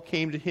ball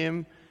came to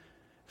him,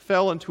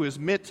 fell into his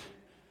mitt,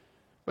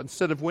 but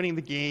instead of winning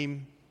the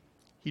game,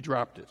 he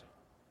dropped it.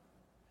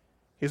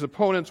 His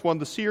opponents won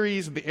the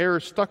series, and the error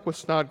stuck with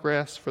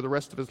Snodgrass for the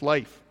rest of his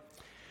life.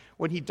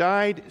 When he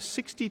died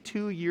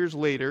 62 years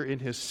later in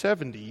his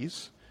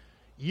 70s,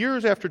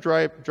 years after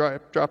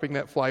dropping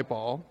that fly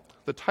ball,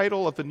 the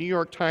title of the New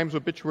York Times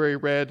obituary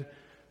read,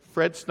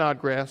 "Fred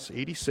Snodgrass,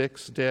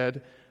 86,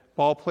 dead,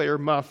 ball player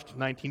muffed,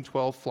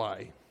 1912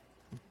 fly."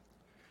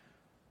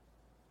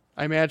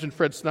 I imagine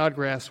Fred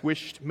Snodgrass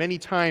wished many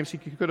times he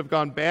could have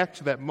gone back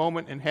to that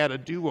moment and had a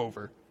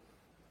do-over.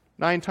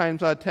 9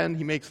 times out of 10,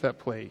 he makes that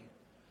play,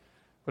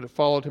 but it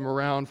followed him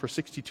around for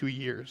 62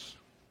 years.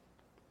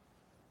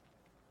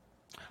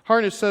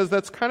 Harnish says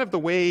that's kind of the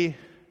way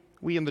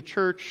we in the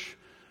church,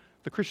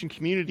 the Christian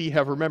community,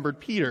 have remembered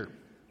Peter.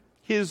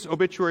 His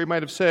obituary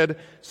might have said,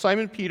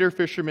 "Simon Peter,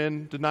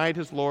 fisherman, denied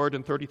his Lord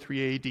in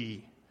 33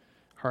 AD,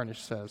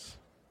 Harnish says.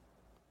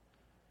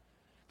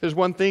 There's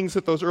one thing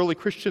that those early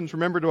Christians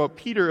remembered about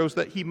Peter, it was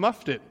that he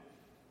muffed it.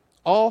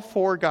 All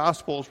 4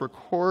 Gospels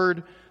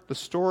record the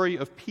story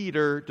of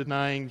Peter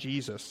denying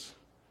Jesus.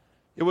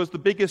 It was the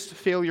biggest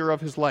failure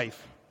of his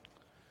life.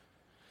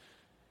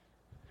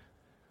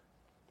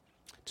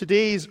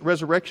 Today's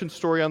resurrection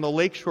story on the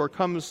lakeshore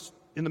comes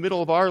in the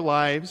middle of our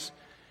lives,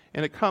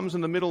 and it comes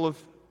in the middle of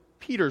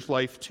Peter's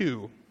life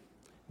too,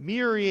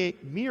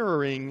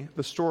 mirroring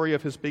the story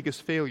of his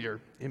biggest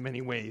failure in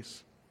many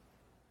ways.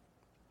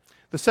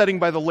 The setting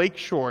by the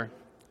lakeshore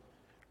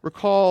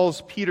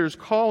recalls Peter's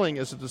calling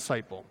as a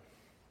disciple.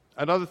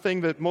 Another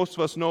thing that most of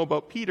us know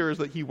about Peter is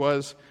that he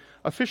was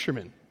a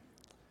fisherman.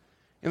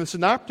 In the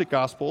Synoptic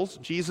Gospels,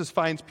 Jesus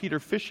finds Peter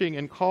fishing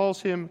and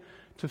calls him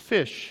to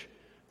fish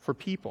for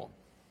people.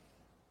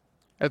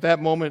 At that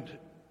moment,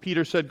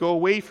 Peter said, "Go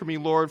away from me,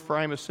 Lord, for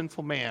I am a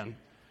sinful man."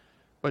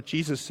 But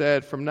Jesus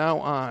said, "From now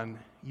on,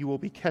 you will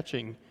be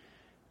catching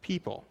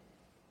people."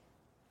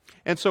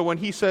 And so when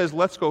he says,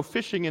 "Let's go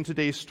fishing" in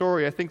today's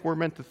story, I think we're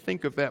meant to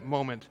think of that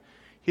moment,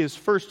 his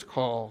first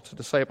call to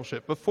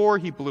discipleship. Before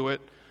he blew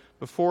it,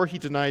 before he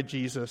denied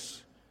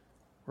Jesus,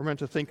 we're meant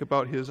to think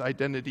about his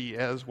identity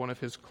as one of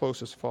his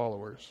closest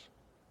followers.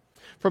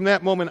 From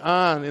that moment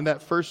on, in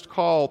that first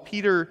call,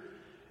 Peter,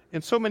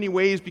 in so many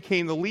ways,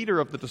 became the leader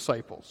of the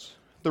disciples,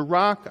 the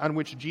rock on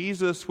which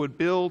Jesus would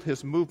build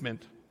his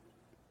movement.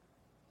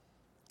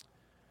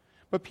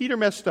 But Peter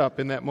messed up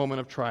in that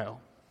moment of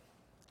trial.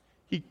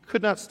 He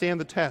could not stand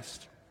the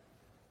test.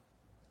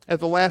 At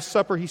the Last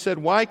Supper, he said,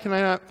 "Why can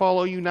I not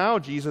follow you now,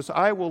 Jesus?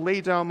 I will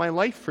lay down my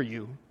life for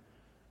you."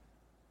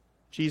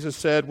 Jesus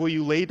said, "Will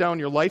you lay down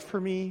your life for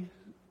me,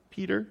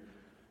 Peter?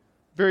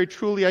 Very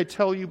truly I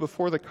tell you,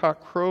 before the cock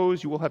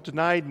crows, you will have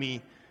denied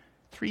me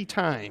 3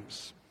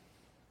 times.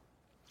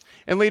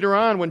 And later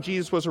on, when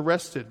Jesus was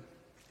arrested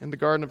in the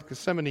Garden of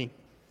Gethsemane,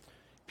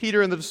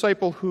 Peter and the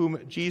disciple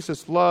whom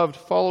Jesus loved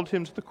followed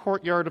him to the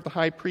courtyard of the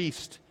high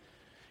priest.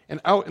 And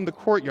out in the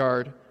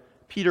courtyard,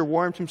 Peter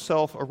warmed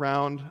himself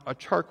around a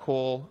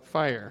charcoal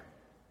fire.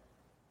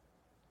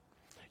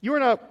 "You are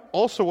not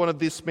also one of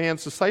this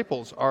man's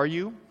disciples, are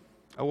you?"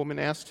 a woman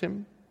asked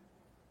him.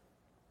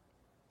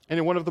 And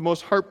in one of the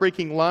most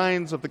heartbreaking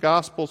lines of the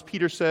Gospels,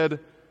 Peter said,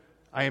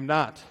 "I am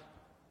not."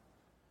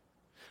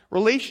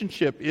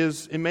 Relationship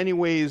is, in many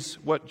ways,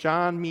 what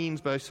John means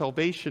by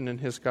salvation in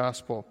his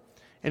Gospel.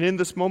 And in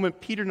this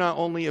moment, Peter not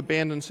only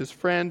abandons his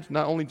friend,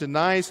 not only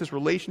denies his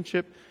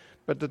relationship,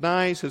 but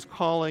denies his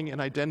calling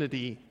and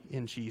identity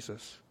in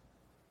Jesus.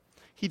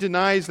 He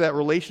denies that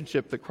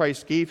relationship that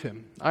Christ gave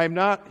him. "I am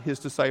not his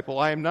disciple.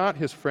 I am not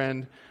his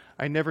friend.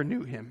 I never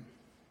knew him."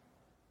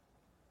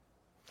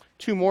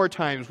 2 more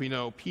times we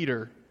know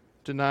Peter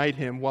denied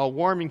him while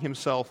warming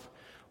himself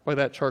by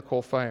that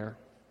charcoal fire.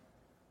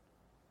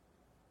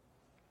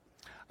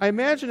 I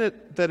imagine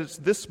that it's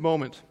this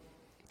moment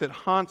that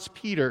haunts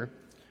Peter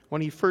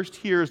when he first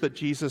hears that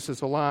Jesus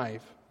is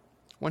alive.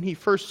 When he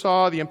first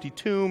saw the empty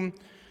tomb,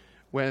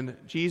 when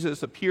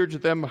Jesus appeared to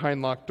them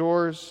behind locked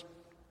doors,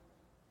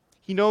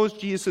 he knows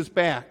Jesus is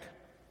back,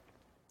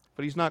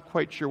 but he's not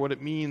quite sure what it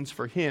means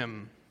for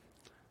him,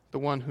 the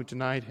one who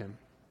denied him.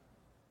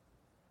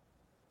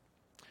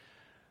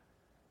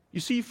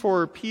 You see,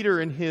 for Peter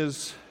and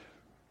his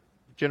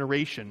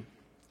generation,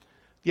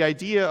 the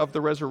idea of the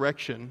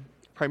resurrection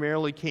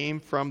primarily came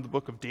from the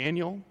book of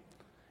Daniel.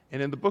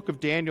 And in the book of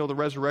Daniel, the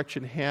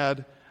resurrection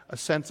had a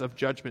sense of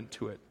judgment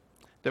to it.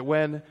 That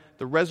when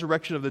the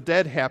resurrection of the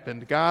dead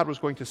happened, God was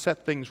going to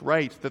set things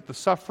right, that the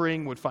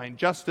suffering would find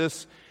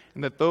justice,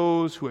 and that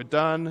those who had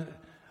done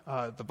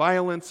the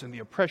violence and the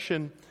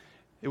oppression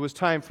it was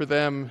time for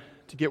them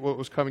to get what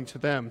was coming to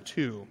them,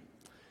 too.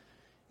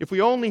 If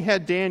we only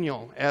had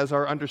Daniel as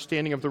our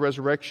understanding of the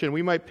resurrection,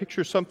 we might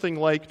picture something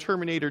like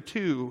Terminator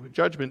 2,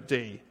 Judgment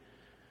Day.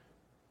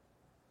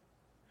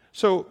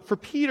 So for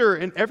Peter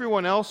and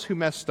everyone else who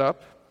messed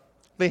up,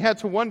 they had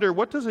to wonder,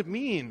 what does it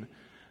mean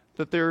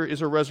that there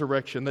is a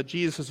resurrection, that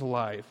Jesus is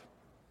alive?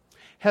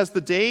 Has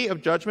the day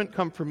of judgment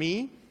come for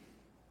me?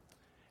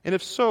 And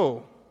if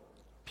so,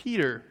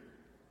 Peter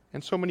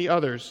and so many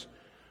others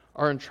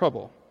are in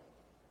trouble.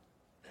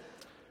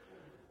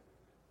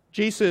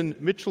 Jason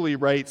Mitchell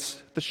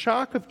writes, the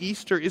shock of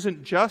Easter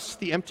isn't just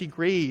the empty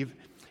grave,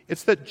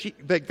 it's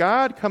that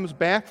God comes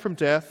back from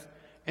death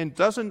and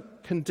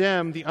doesn't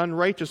condemn the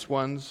unrighteous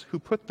ones who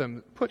put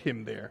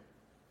him there.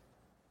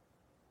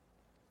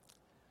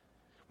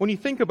 When you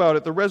think about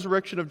it, the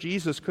resurrection of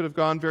Jesus could have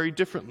gone very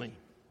differently.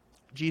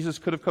 Jesus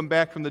could have come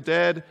back from the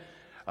dead,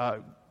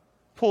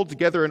 pulled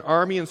together an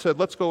army and said,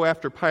 let's go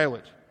after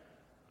Pilate.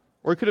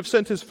 Or he could have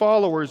sent his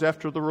followers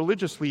after the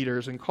religious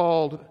leaders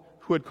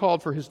who had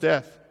called for his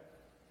death.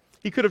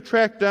 He could have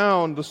tracked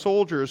down the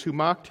soldiers who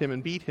mocked him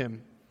and beat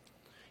him.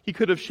 He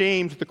could have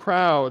shamed the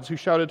crowds who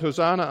shouted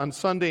Hosanna on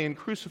Sunday and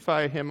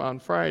crucify him on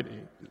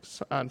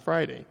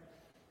Friday.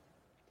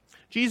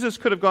 Jesus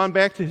could have gone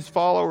back to his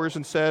followers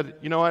and said,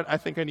 you know what, I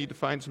think I need to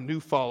find some new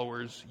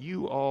followers.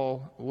 You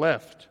all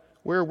left.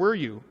 Where were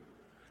you?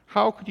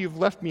 How could you have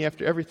left me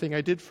after everything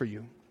I did for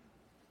you?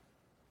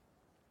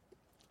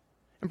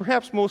 And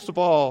perhaps most of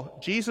all,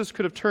 Jesus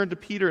could have turned to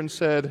Peter and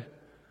said,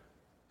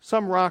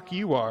 some rock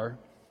you are.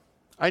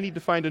 I need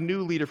to find a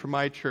new leader for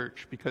my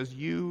church because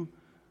you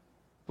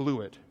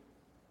blew it.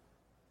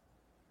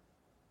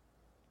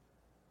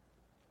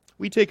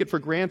 We take it for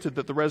granted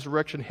that the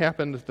resurrection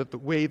happened the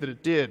way that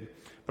it did.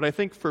 But I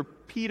think for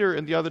Peter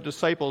and the other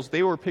disciples,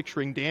 they were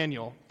picturing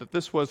Daniel, that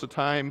this was a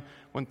time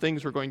when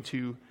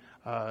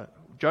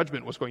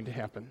judgment was going to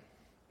happen.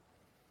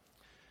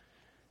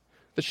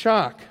 The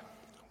shock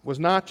was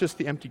not just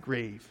the empty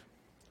grave,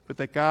 but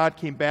that God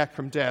came back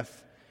from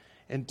death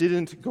and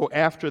didn't go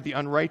after the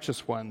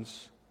unrighteous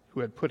ones who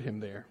had put him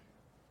there.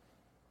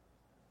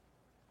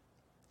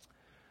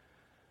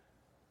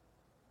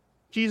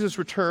 Jesus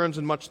returns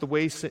in much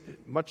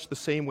the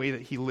same way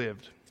that he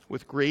lived,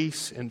 with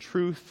grace and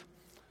truth.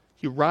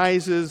 He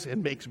rises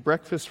and makes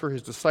breakfast for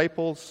his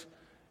disciples,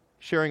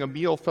 sharing a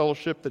meal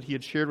fellowship that he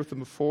had shared with them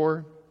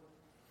before.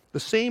 The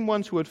same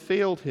ones who had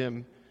failed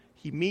him,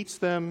 he meets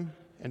them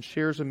and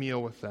shares a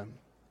meal with them.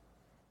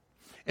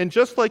 And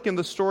just like in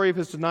the story of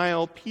his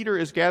denial, Peter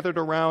is gathered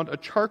around a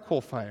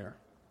charcoal fire.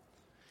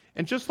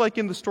 And just like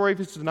in the story of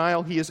his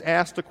denial, he is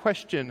asked a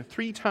question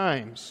 3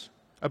 times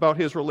about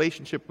his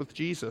relationship with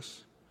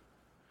Jesus.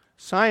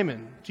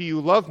 Simon, do you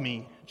love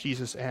me?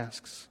 Jesus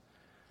asks.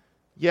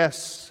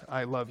 Yes,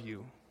 I love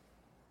you,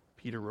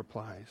 Peter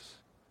replies.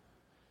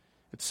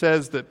 It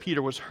says that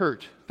Peter was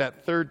hurt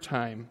that 3rd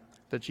time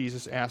that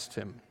Jesus asked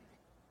him.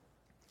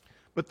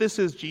 But this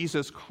is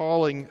Jesus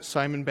calling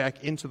Simon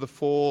back into the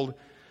fold,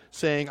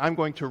 saying, I'm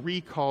going to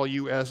recall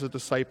you as a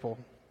disciple.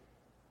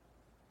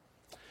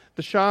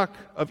 The shock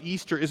of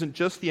Easter isn't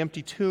just the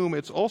empty tomb,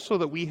 it's also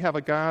that we have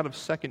a God of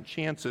second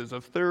chances,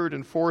 of 3rd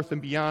and 4th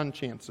and beyond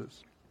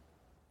chances.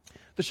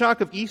 The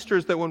shock of Easter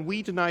is that when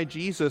we deny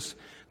Jesus,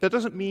 that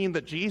doesn't mean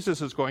that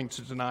Jesus is going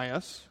to deny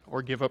us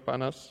or give up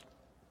on us.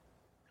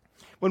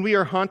 When we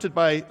are haunted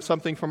by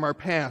something from our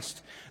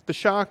past, the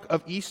shock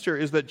of Easter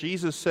is that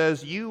Jesus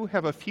says, you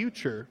have a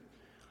future.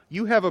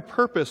 You have a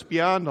purpose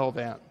beyond all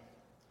that.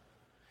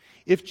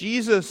 If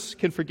Jesus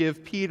can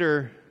forgive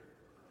Peter,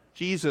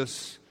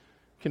 Jesus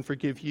can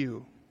forgive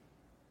you.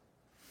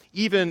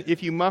 Even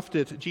if you muffed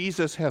it,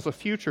 Jesus has a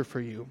future for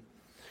you.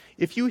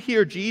 If you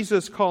hear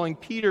Jesus calling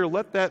Peter,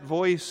 let that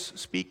voice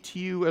speak to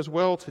you as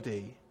well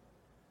today.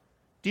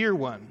 Dear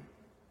one,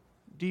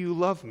 do you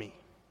love me?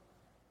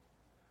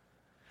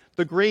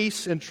 The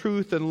grace and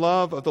truth and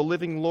love of the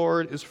living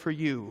Lord is for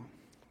you,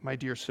 my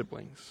dear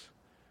siblings,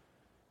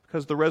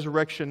 because the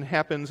resurrection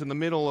happens in the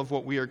middle of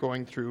what we are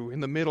going through,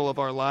 in the middle of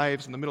our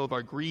lives, in the middle of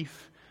our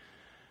grief,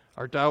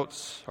 our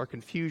doubts, our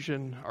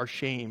confusion, our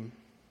shame.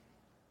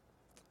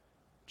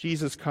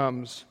 Jesus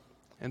comes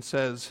and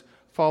says,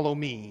 follow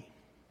me.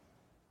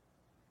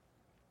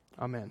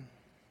 Amen.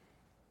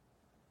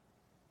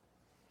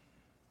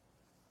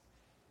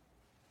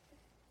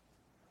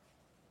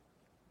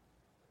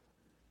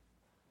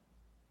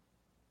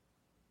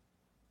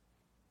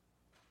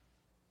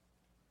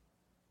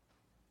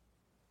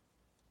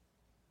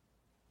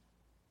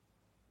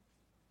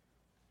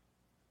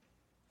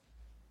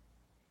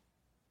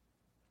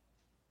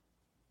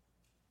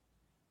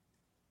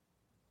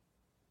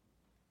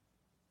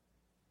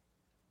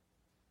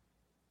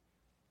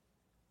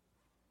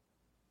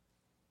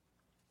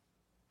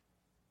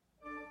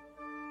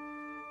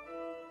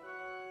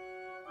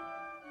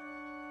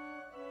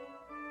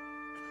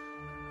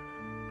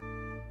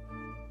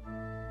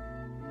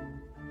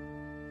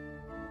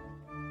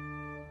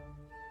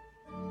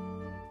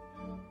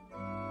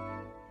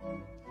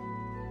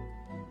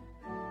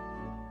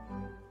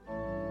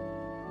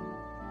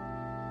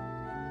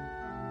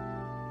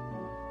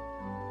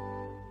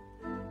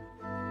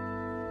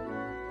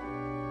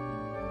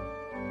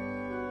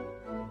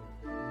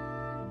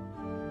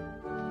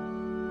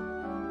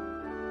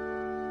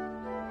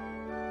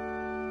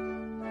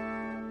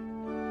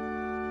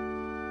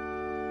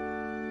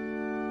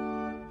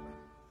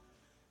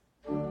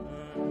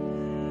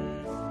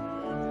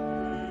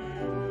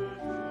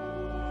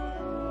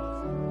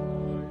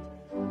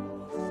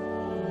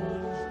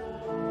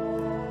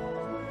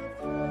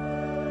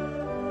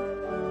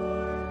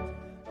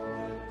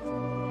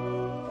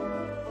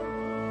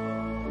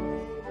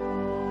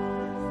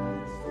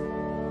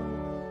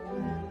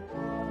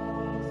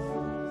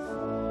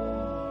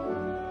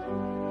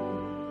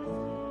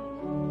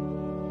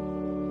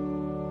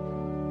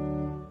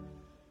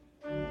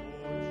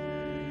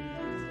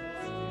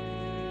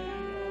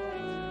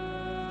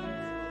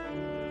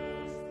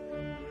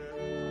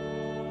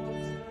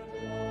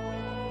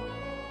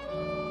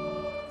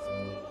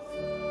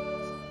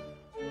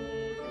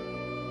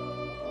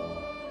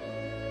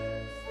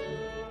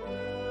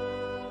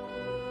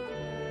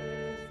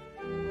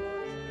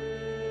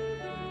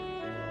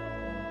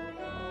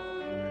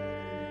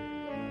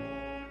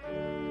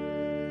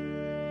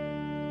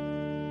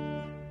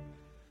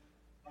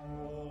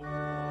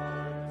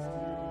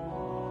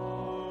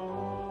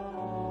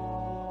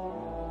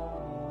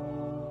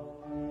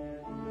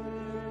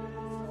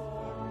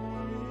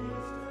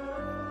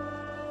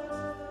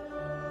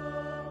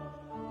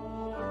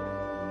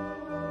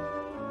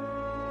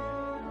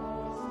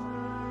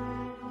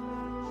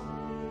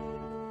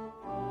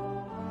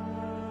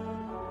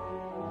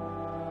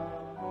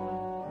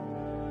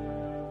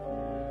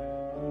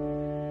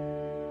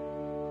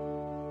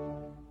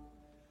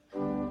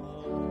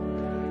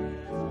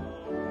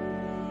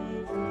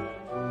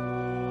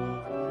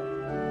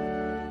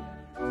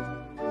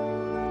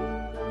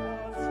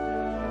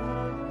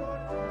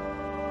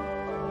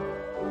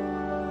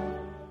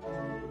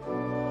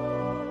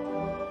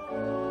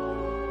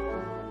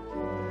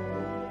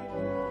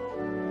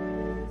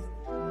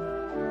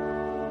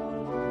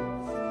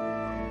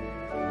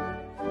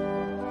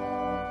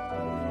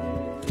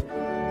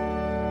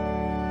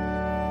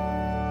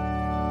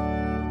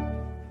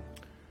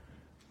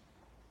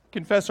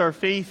 Confess our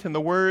faith in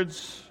the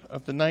words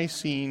of the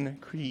Nicene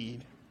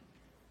Creed.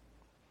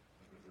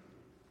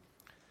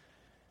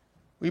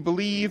 We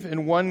believe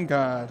in one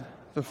God,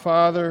 the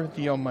Father,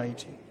 the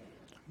Almighty,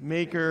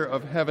 maker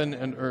of heaven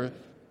and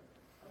earth,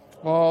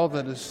 all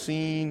that is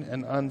seen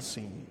and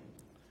unseen.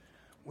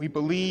 We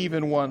believe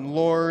in one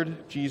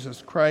Lord,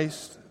 Jesus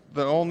Christ,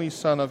 the only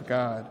Son of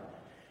God,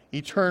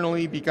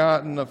 eternally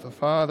begotten of the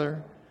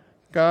Father,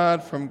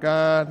 God from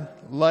God,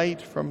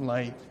 light from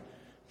light,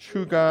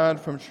 true God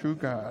from true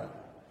God,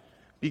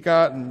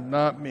 begotten,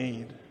 not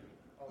made,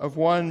 of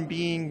one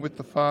being with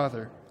the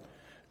Father.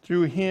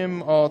 Through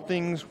him all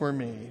things were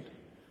made.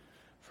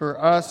 For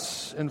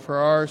us and for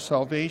our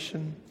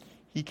salvation,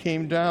 he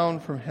came down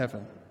from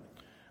heaven,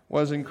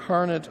 was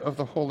incarnate of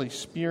the Holy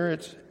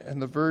Spirit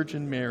and the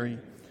Virgin Mary,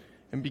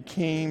 and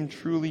became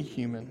truly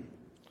human.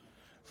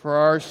 For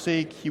our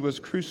sake he was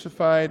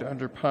crucified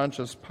under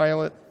Pontius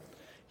Pilate.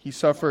 He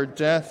suffered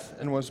death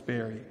and was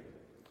buried.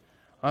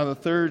 On the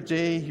third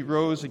day he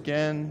rose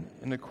again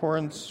in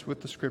accordance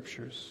with the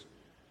Scriptures.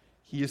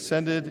 He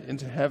ascended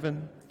into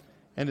heaven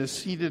and is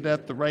seated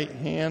at the right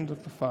hand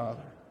of the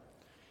Father.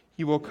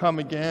 He will come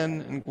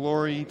again in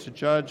glory to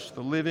judge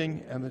the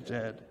living and the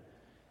dead,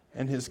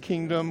 and his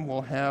kingdom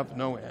will have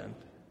no end.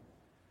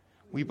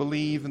 We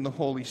believe in the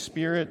Holy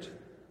Spirit,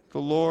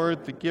 the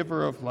Lord, the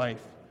giver of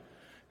life,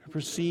 who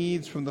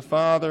proceeds from the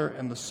Father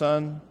and the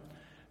Son,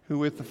 who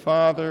with the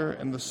Father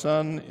and the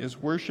Son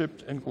is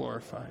worshipped and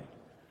glorified,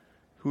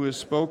 who has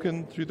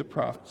spoken through the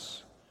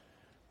prophets.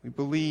 We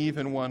believe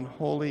in one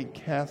holy,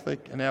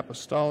 Catholic, and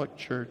Apostolic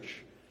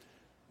Church.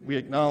 We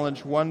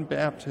acknowledge one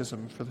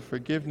baptism for the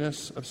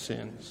forgiveness of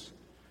sins.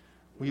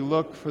 We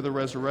look for the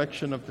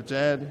resurrection of the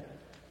dead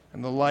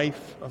and the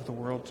life of the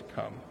world to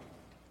come.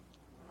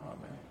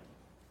 Amen.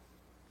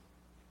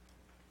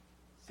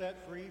 Set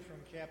free from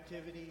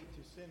captivity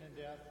to sin and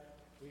death,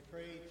 we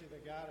pray to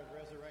the God of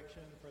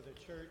resurrection for the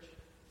church,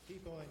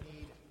 people in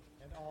need,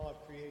 and all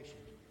of creation.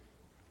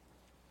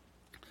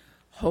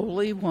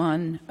 Holy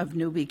One of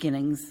new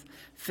beginnings,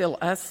 fill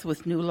us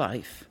with new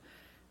life.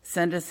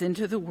 Send us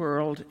into the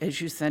world as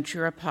you sent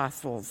your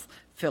apostles,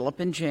 Philip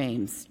and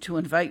James, to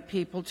invite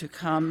people to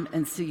come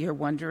and see your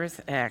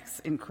wondrous acts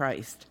in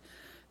Christ.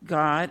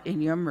 God,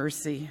 in your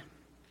mercy,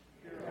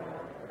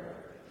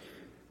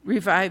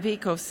 revive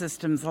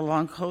ecosystems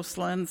along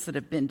coastlands that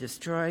have been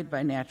destroyed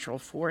by natural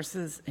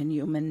forces and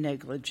human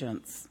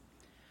negligence.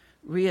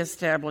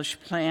 Reestablish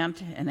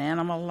plant and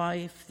animal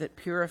life that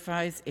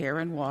purifies air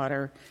and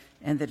water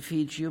and that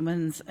feeds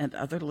humans and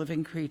other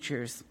living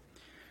creatures.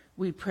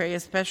 We pray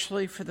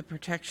especially for the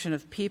protection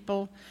of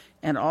people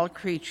and all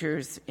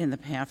creatures in the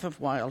path of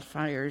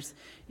wildfires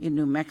in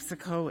New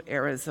Mexico,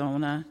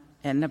 Arizona,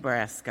 and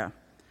Nebraska.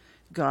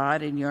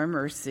 God, in your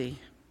mercy,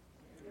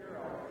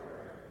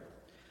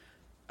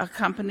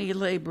 accompany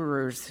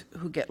laborers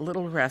who get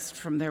little rest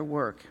from their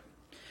work.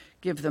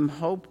 Give them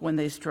hope when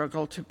they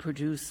struggle to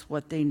produce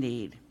what they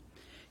need.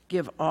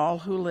 Give all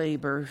who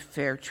labor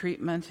fair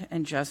treatment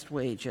and just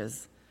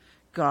wages.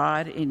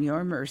 God, in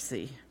your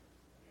mercy.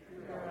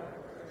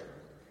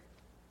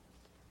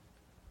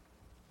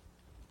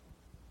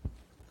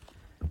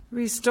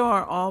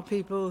 Restore all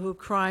people who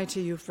cry to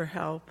you for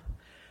help,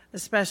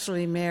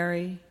 especially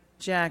Mary,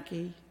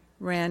 Jackie,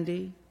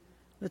 Randy,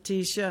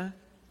 Letitia,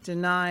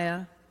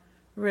 Denia,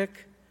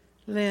 Rick,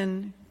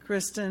 Lynn,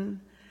 Kristen,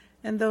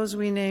 and those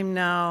we name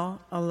now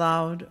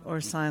aloud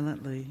or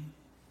silently.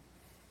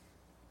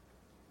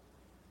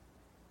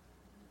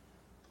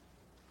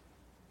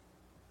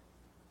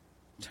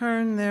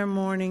 Turn their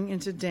mourning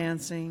into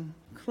dancing,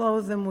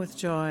 clothe them with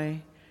joy,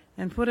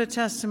 and put a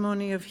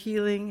testimony of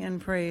healing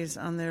and praise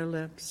on their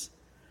lips.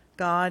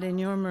 God, in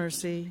your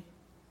mercy,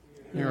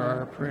 hear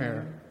our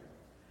prayer.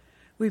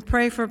 We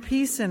pray for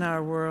peace in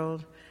our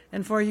world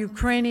and for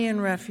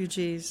Ukrainian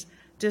refugees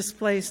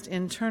displaced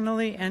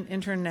internally and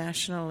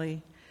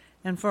internationally,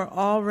 and for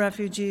all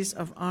refugees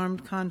of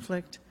armed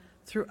conflict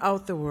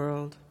throughout the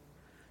world.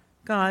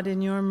 God,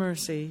 in your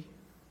mercy,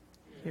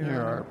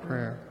 hear our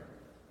prayer.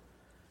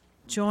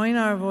 Join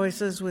our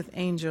voices with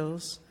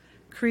angels,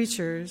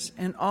 creatures,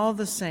 and all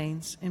the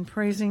saints in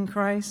praising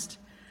Christ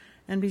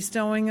and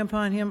bestowing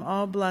upon him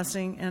all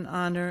blessing and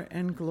honor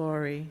and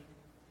glory.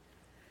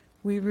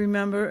 We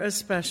remember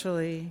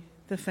especially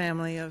the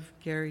family of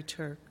Gary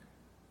Turk.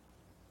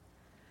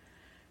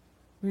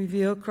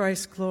 Reveal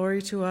Christ's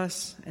glory to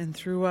us and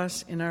through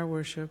us in our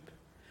worship.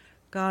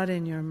 God,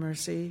 in your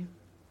mercy,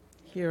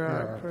 hear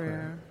our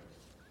prayer.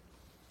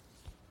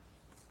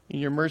 In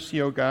your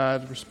mercy, O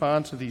God,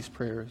 respond to these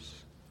prayers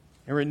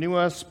and renew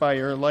us by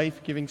your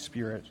life-giving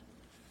Spirit.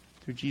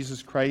 Through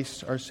Jesus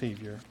Christ, our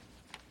Savior.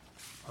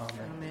 Amen.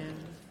 Amen.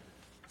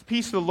 The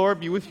peace of the Lord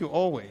be with you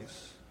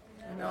always.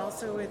 And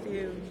also with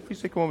you.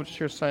 Please take a moment to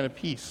share a sign of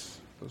peace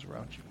with those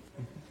around you.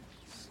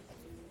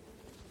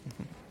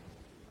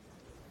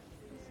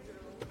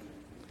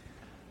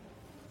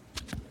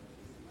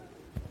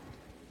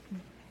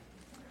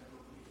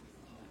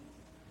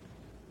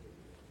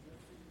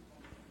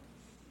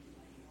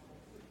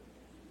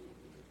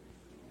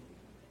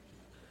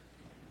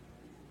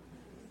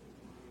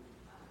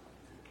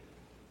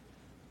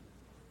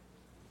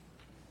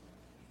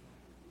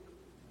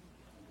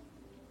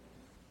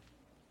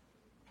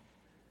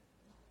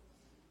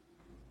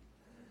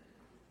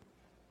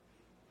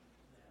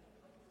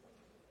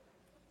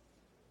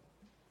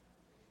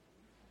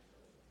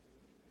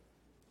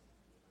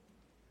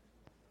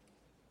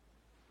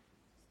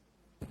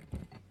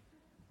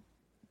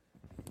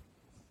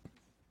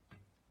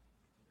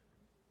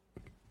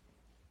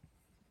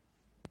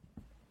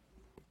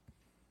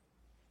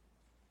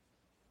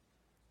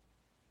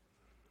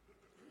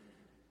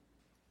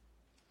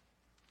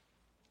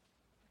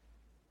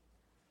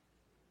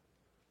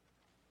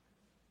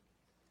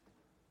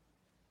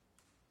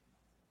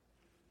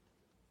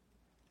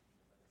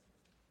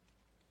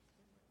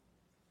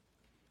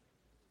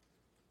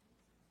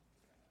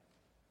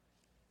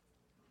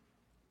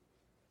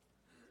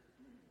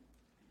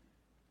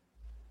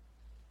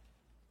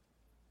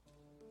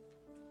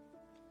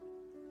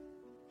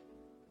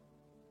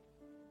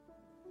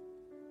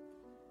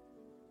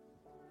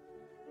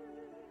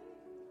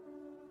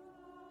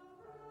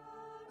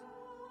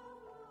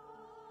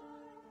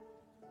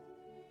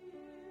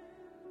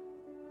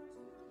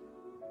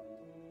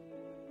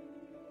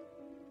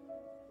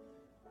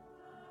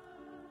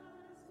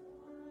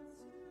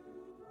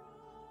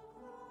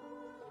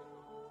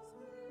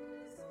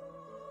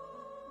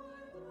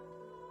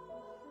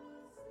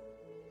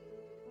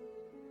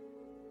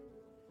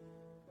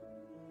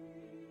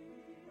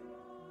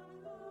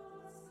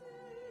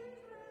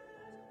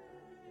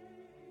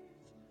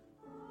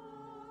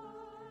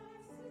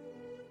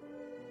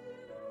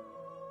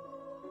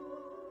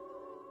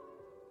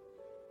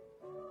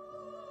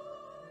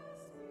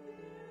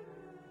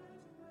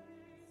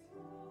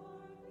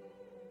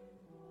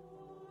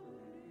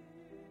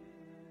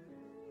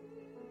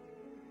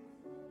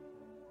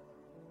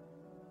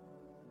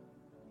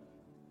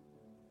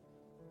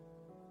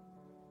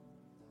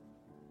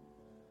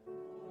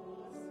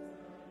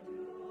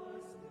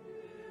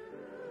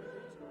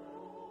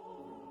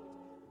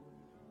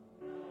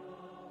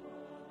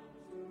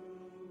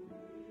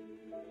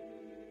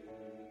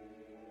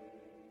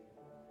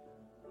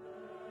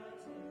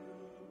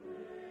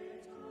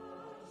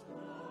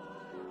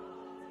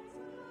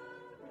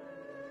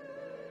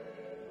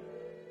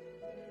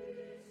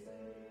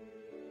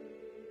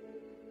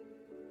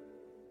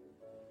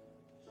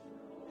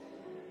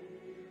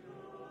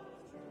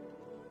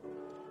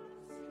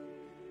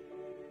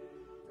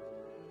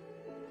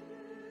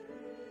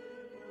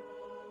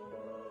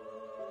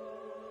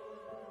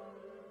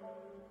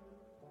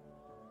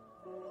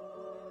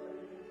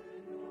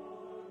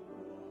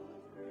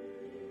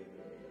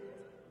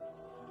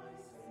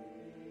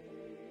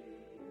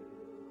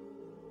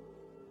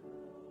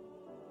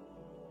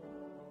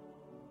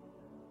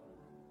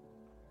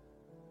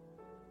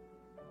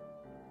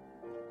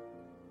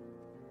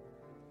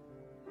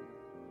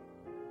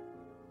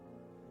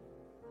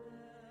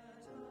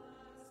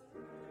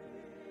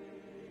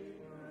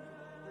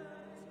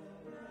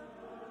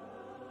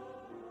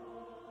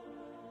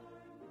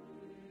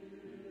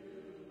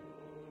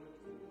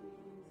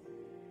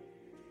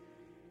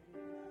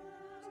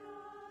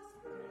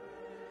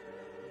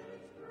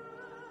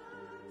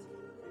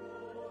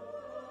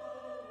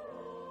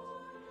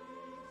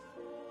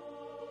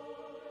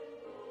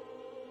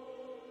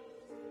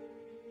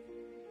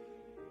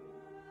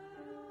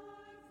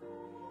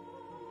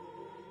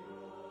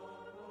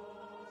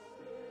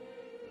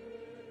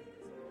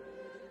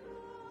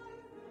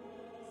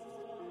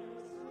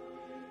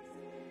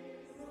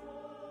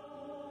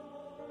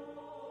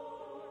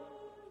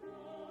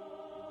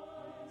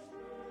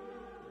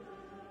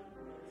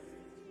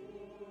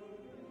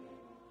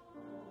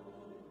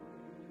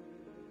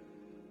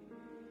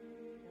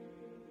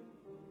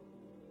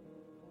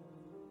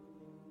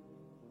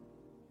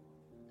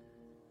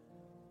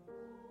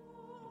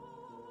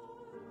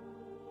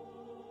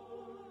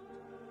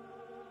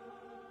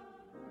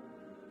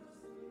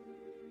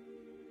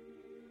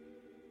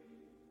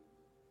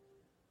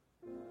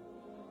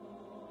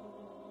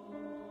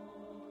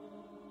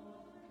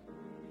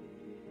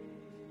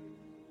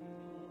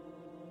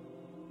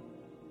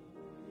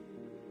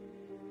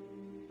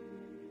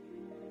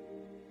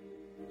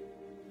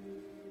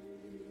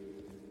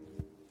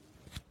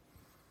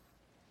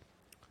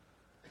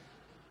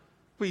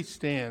 Please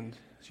stand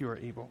as you are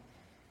able.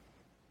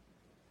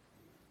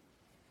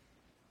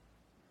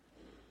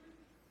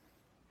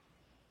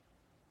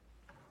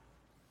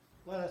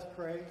 Let us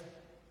pray.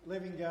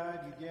 Living God,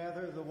 you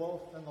gather the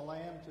wolf and the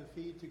lamb to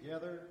feed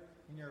together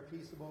in your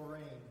peaceable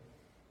reign.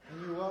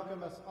 And you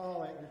welcome us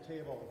all at your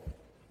table.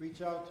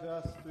 Reach out to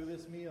us through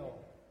this meal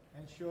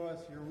and show us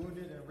your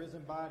wounded and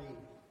risen body,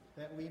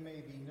 that we may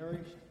be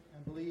nourished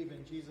and believe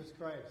in Jesus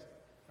Christ,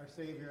 our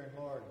Savior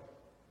and Lord.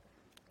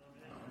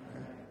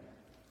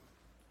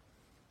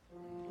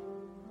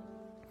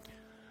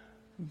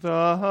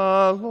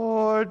 The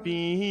Lord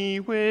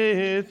be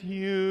with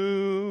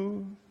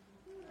you.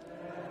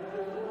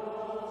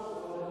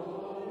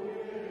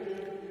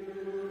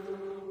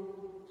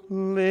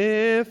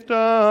 Lift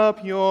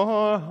up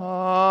your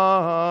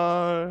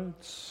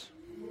hearts.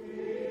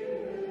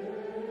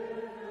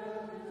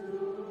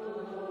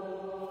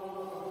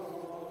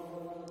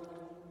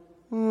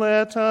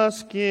 Let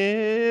us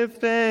give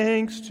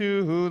thanks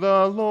to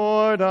the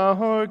Lord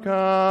our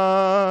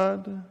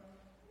God.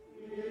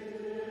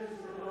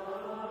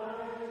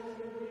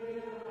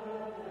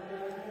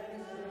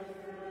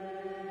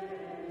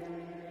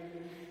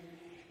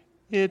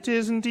 It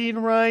is indeed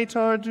right,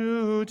 our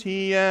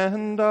duty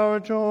and our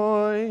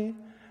joy,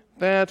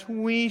 that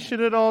we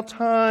should at all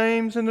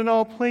times and in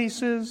all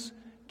places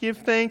give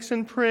thanks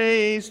and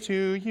praise to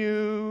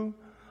you,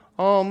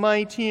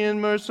 Almighty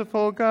and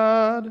merciful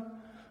God,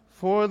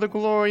 for the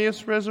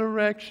glorious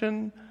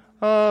resurrection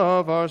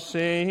of our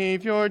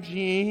Savior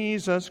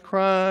Jesus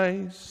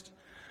Christ,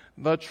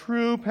 the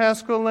true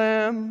Paschal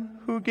Lamb,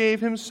 who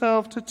gave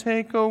himself to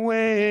take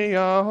away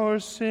our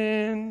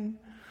sin,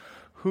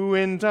 who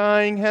in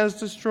dying has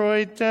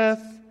destroyed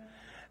death,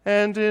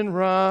 and in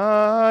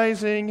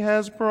rising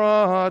has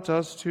brought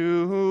us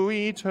to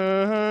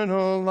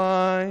eternal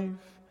life.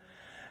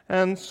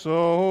 And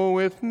so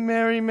with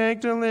Mary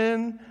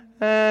Magdalene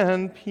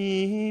and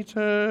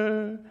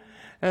Peter,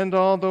 and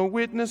all the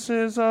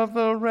witnesses of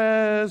the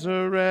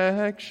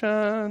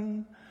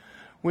resurrection,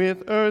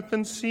 with earth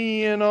and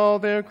sea and all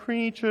their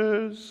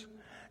creatures,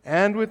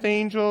 and with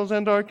angels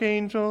and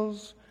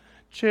archangels,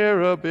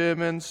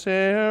 cherubim and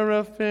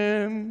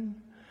seraphim,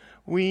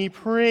 we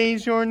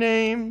praise your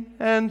name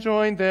and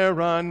join their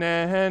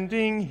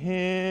unending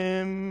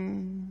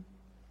hymn.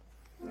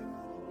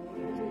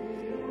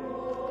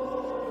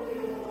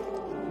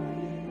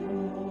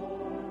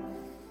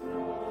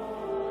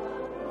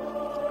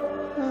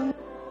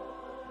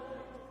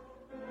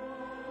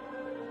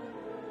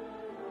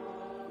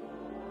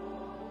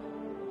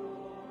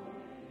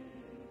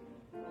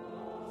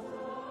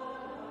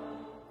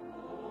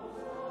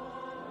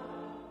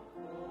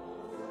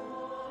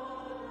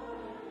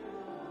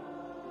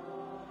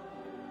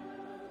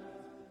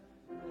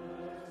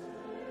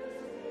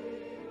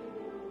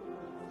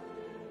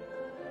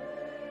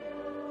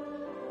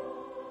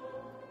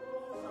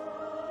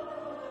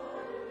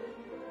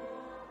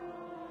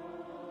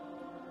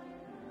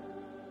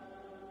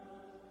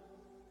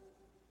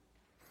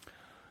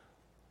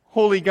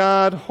 Holy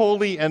God,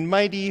 holy and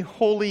mighty,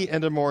 holy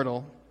and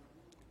immortal,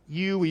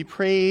 you we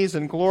praise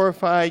and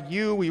glorify,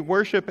 you we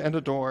worship and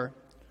adore.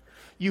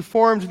 You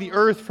formed the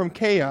earth from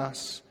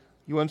chaos.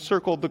 You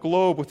encircled the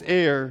globe with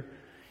air.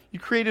 You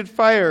created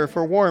fire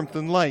for warmth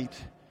and light.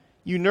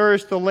 You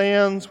nourished the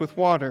lands with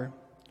water.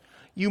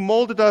 You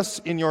molded us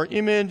in your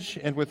image,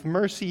 and with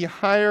mercy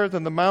higher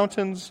than the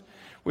mountains,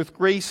 with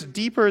grace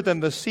deeper than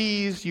the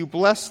seas, you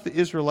blessed the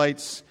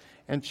Israelites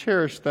and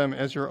cherished them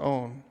as your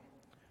own,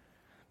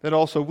 that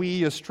also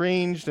we,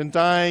 estranged and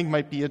dying,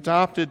 might be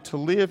adopted to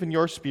live in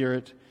your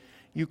Spirit.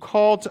 You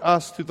called to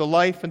us through the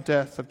life and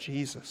death of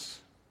Jesus.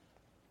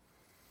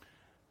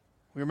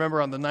 We remember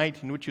on the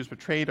night in which he was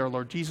betrayed, our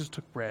Lord Jesus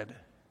took bread,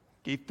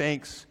 gave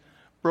thanks,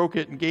 broke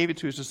it, and gave it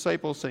to his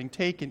disciples, saying,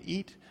 "Take and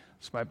eat.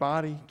 It's my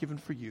body given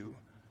for you.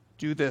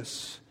 Do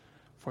this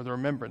for the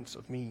remembrance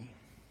of me."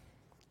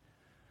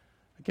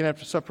 Again,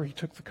 after supper, he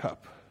took the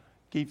cup,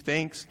 gave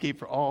thanks, gave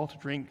for all to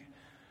drink,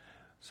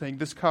 saying,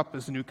 "This cup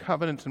is the new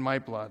covenant in my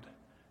blood,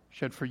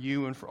 shed for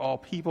you and for all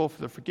people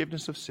for the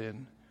forgiveness of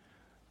sin.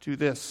 Do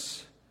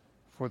this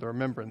for the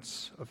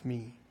remembrance of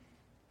me."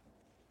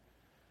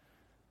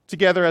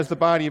 Together as the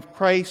body of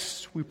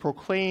Christ, we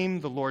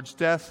proclaim the Lord's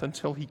death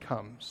until he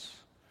comes.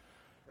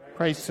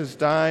 Christ has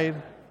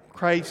died.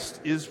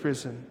 Christ is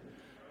risen.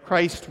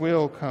 Christ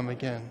will come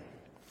again.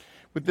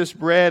 With this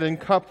bread and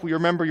cup, we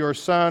remember your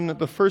Son,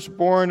 the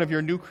firstborn of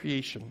your new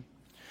creation.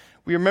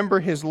 We remember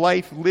his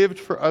life lived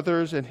for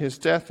others and his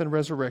death and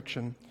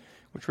resurrection,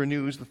 which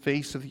renews the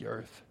face of the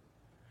earth.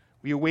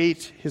 We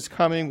await his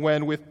coming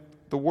when, with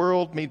the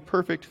world made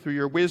perfect through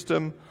your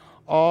wisdom,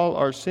 all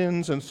our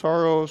sins and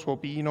sorrows will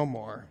be no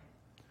more.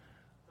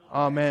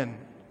 Amen.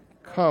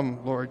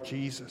 Come, Lord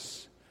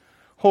Jesus.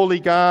 Holy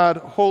God,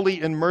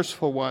 holy and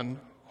merciful one,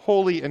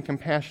 holy and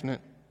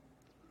compassionate,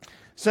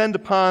 send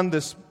upon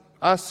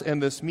us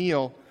and this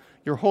meal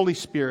your Holy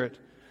Spirit,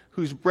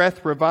 whose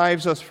breath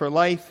revives us for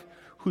life,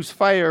 whose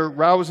fire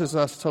rouses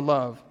us to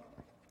love.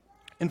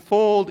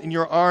 Enfold in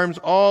your arms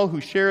all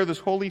who share this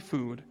holy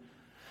food.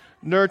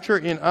 Nurture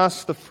in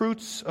us the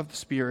fruits of the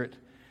Spirit,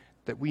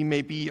 that we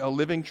may be a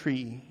living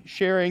tree,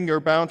 sharing your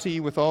bounty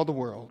with all the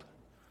world.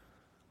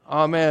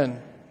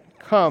 Amen.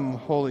 Come,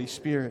 Holy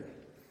Spirit.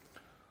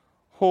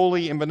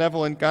 Holy and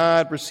benevolent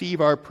God,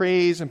 receive our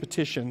praise and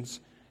petitions,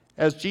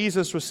 as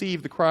Jesus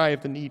received the cry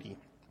of the needy.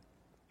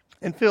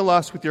 And fill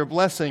us with your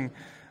blessing,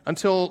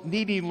 until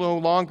needy no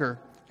longer,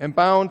 and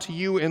bound to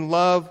you in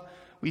love,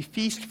 we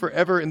feast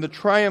forever in the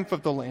triumph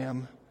of the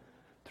Lamb,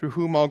 through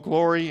whom all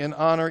glory and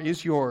honor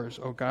is yours,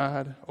 O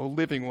God, O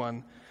living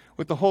one,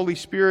 with the Holy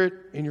Spirit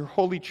in your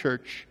holy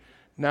church,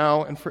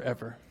 now and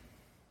forever.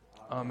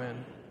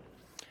 Amen.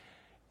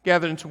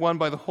 Gathered into one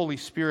by the Holy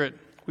Spirit,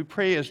 we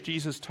pray as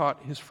Jesus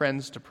taught his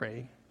friends to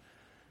pray.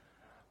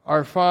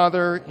 Our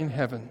Father in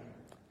heaven,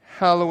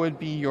 hallowed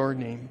be your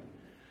name.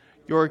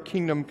 Your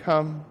kingdom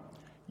come,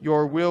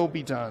 your will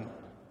be done,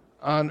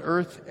 on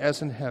earth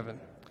as in heaven.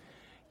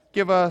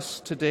 Give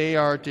us today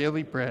our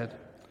daily bread.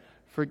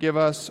 Forgive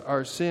us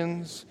our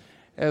sins,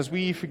 as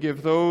we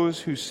forgive those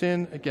who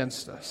sin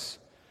against us.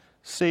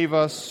 Save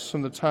us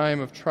from the time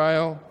of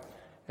trial,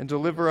 and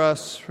deliver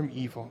us from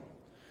evil.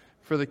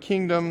 For the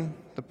kingdom,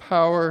 the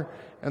power,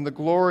 and the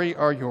glory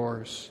are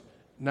yours,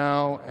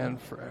 now and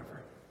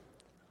forever.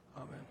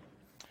 Amen.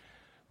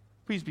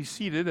 Please be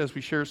seated as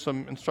we share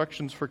some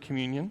instructions for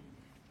communion.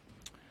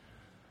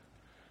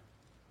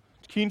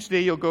 Communion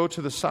today, you'll go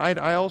to the side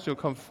aisles. You'll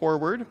come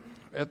forward.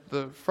 At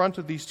the front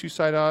of these two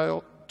side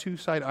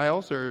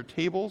aisles, there are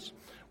tables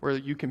where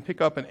you can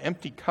pick up an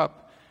empty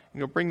cup, and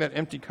you'll bring that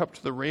empty cup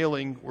to the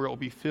railing where it will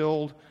be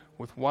filled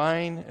with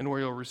wine and where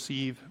you'll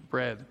receive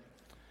bread.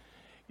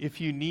 If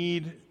you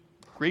need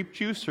grape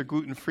juice or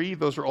gluten-free,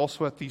 those are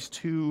also at these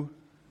two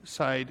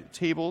side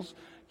tables.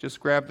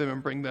 Just grab them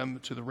and bring them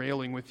to the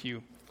railing with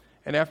you.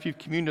 And after you've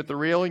communed at the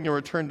railing, you'll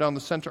return down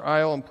the center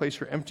aisle and place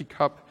your empty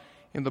cup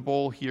in the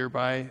bowl here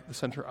by the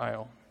center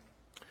aisle.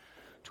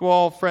 To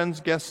all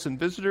friends, guests, and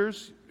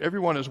visitors,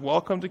 everyone is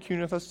welcome to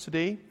commune with us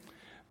today.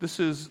 This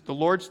is the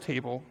Lord's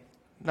table,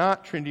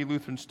 not Trinity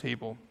Lutheran's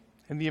table,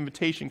 and the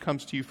invitation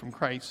comes to you from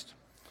Christ.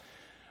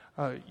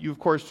 You, of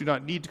course, do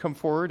not need to come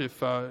forward.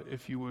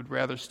 If you would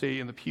rather stay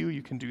in the pew,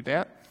 you can do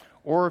that.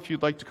 Or if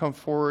you'd like to come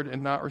forward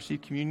and not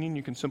receive communion,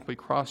 you can simply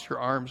cross your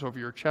arms over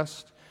your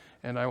chest,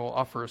 and I will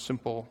offer a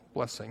simple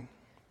blessing.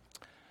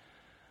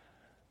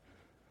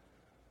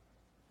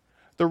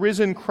 The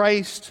risen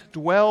Christ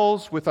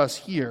dwells with us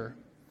here.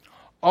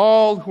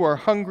 All who are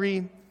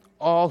hungry,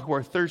 all who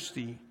are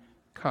thirsty,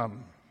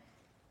 come.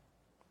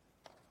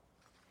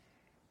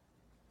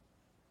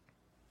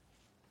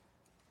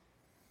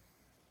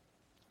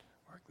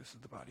 Mark, this is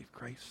the body of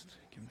Christ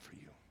given for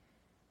you.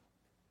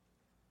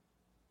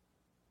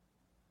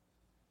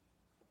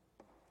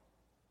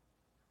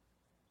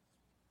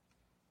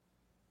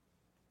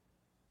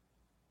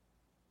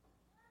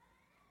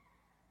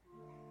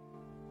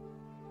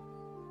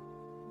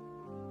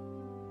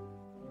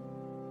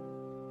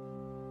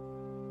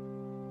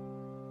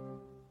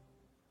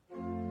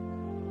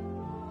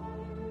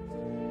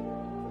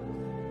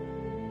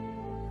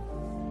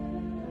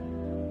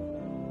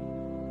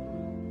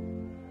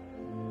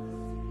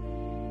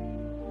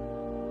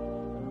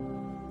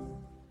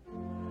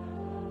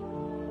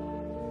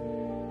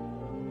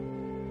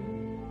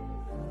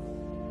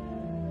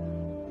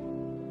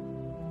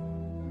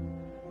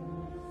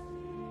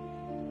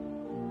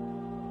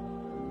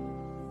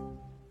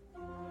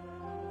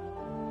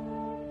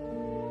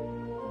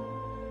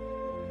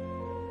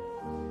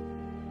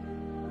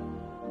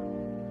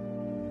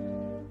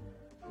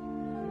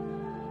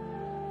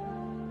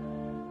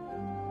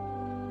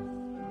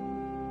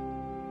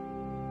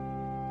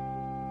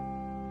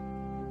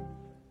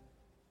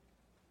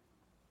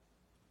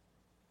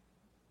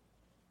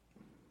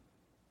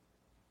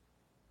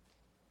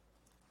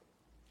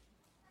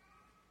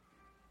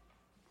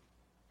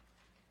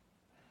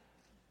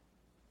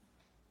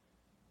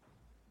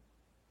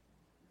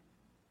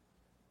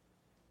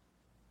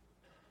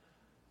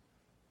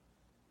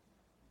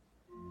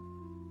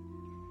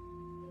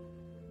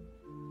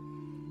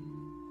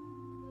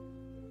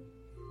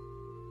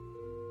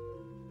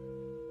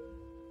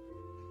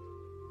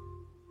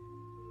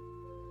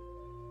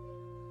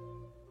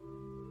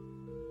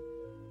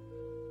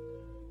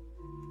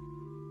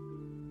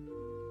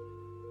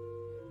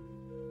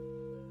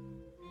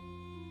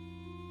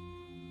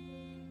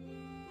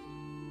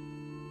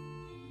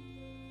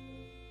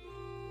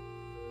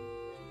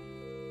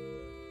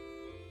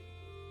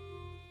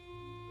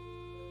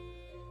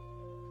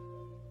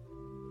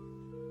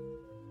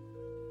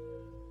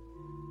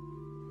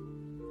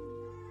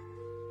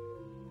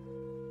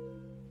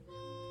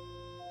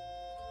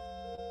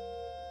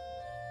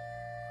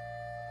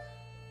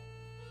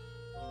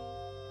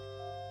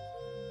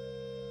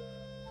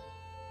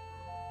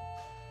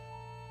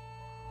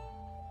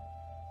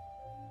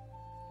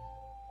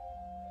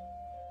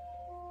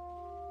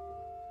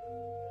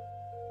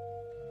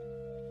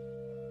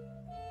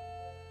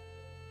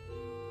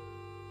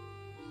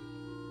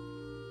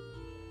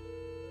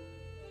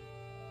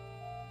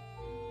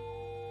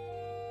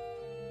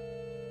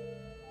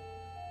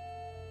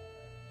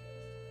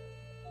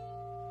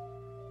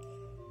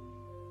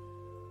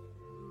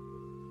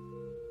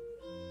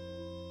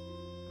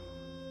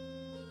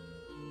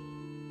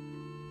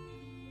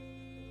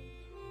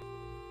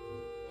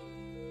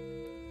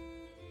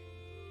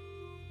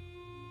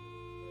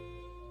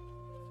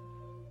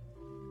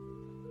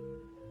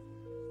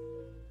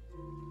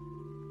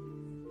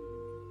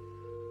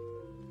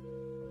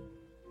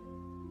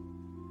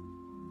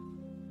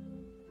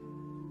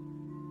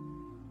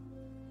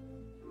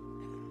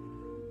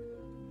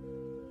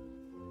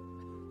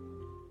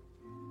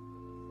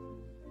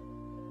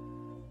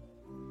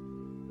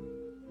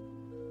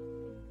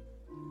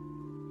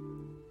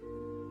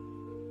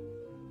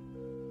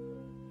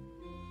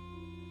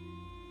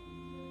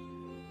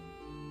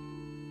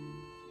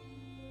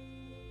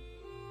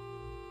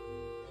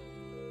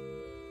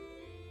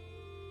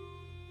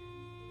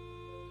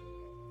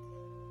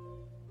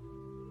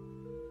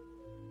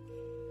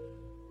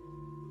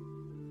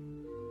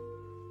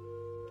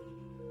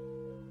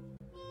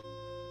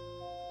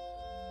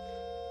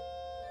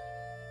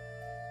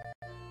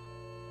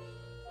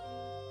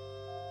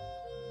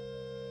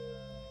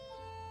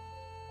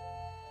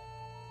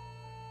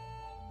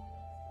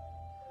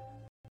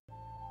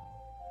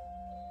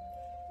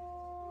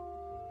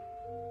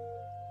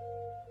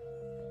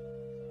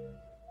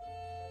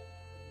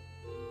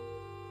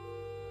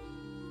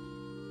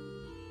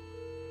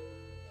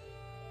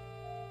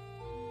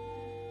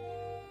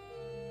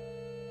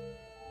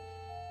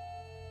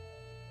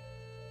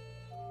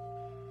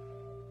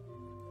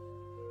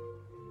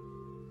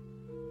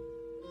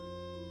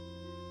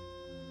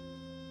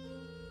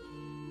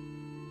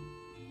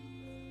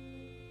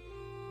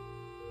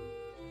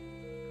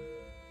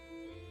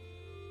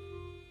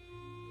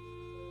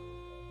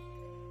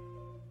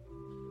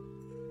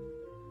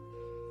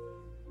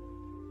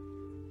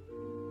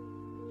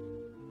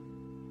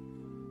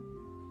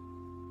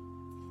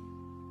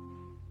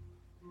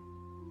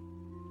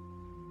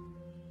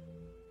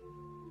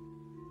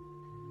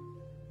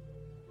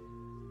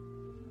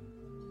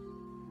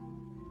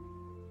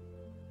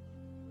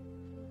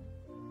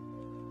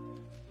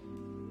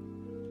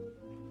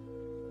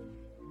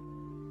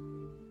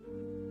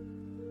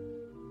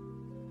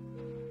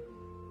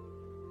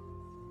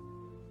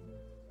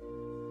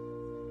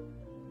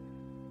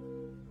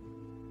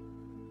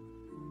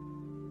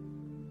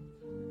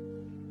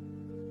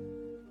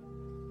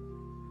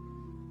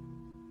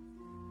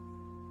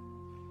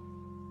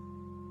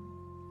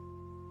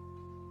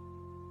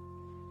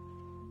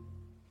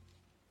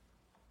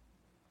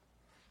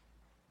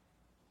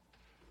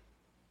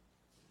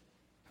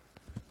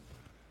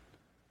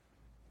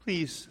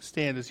 Please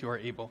stand as you are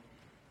able.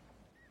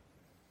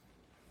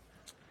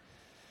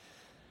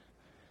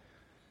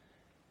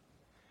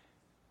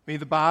 May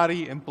the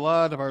body and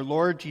blood of our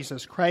Lord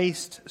Jesus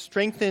Christ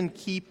strengthen,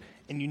 keep,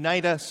 and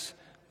unite us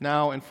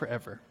now and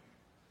forever.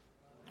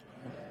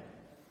 Amen.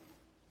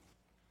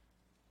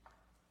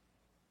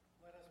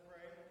 Let us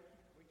pray.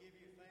 We give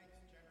you thanks,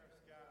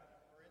 generous God,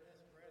 for in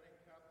this bread and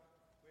cup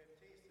we have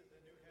tasted the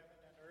new heaven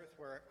and earth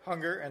where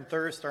hunger and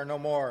thirst are no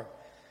more.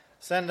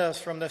 Send us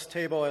from this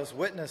table as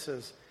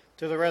witnesses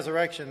to the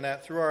resurrection,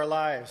 that through our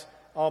lives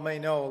all may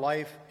know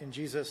life in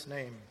Jesus'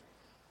 name.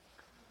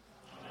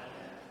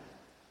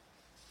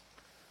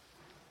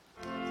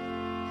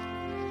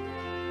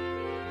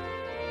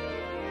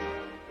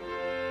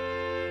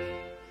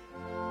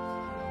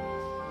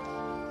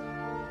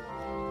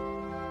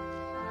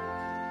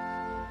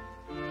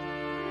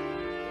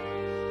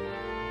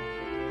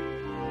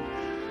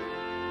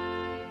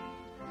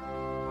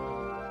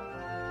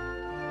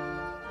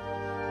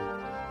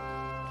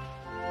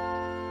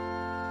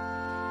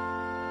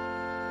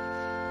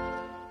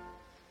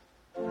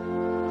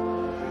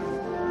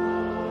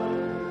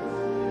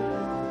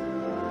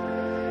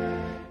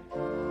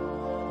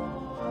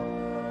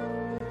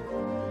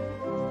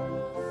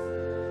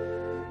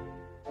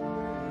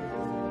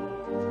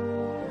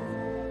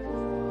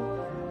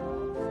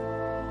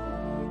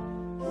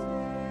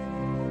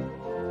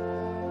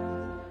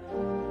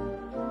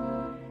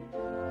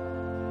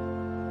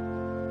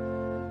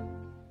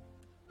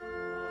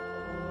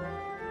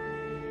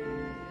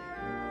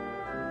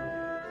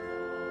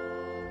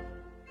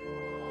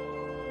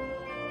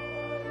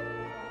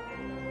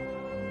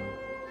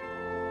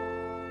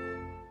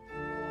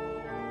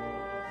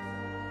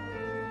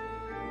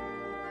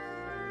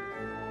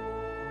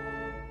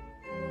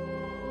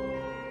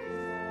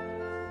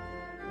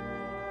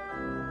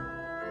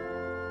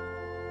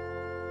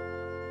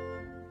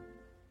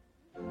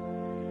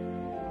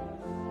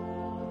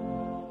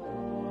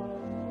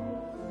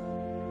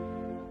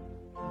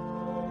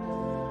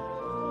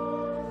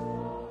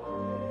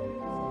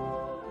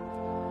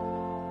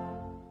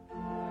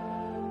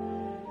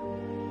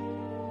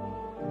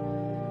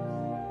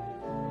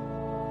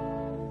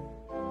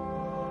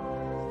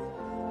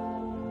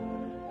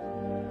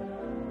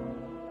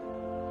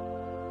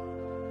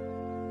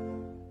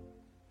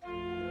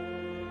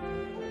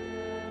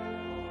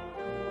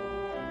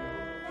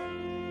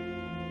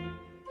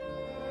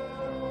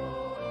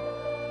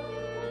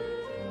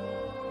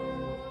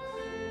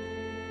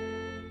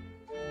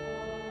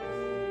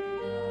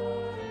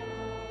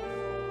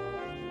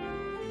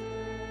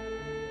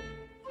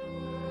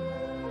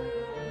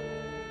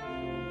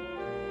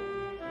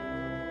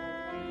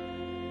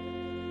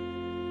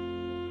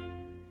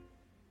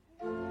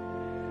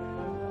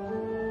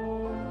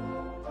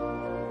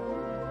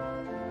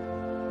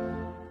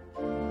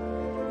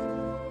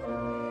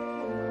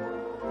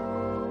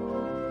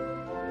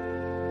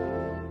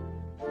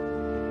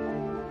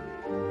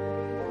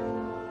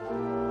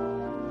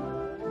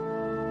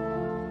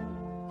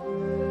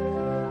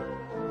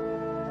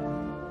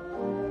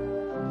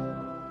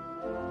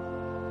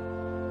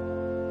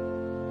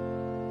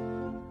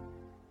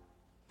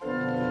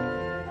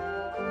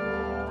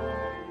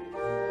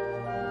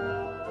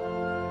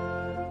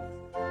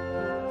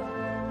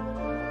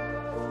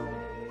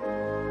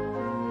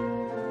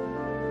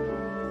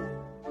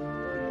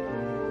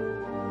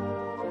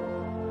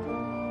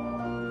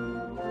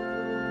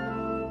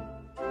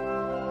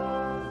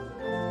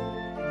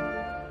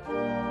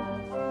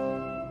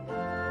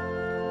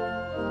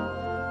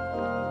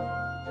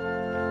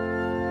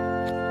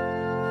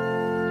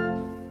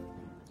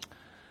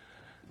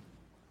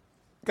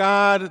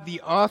 God,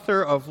 the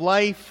author of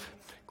life,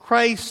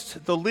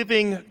 Christ, the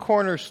living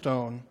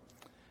cornerstone,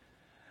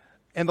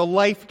 and the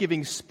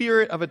life-giving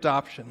spirit of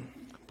adoption,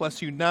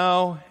 bless you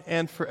now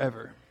and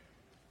forever.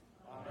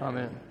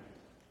 Amen.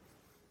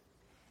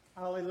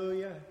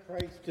 Hallelujah.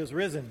 Christ is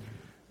risen.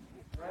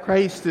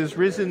 Christ is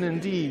risen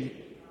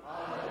indeed.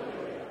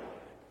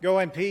 Go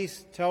in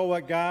peace. Tell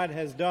what God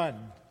has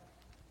done.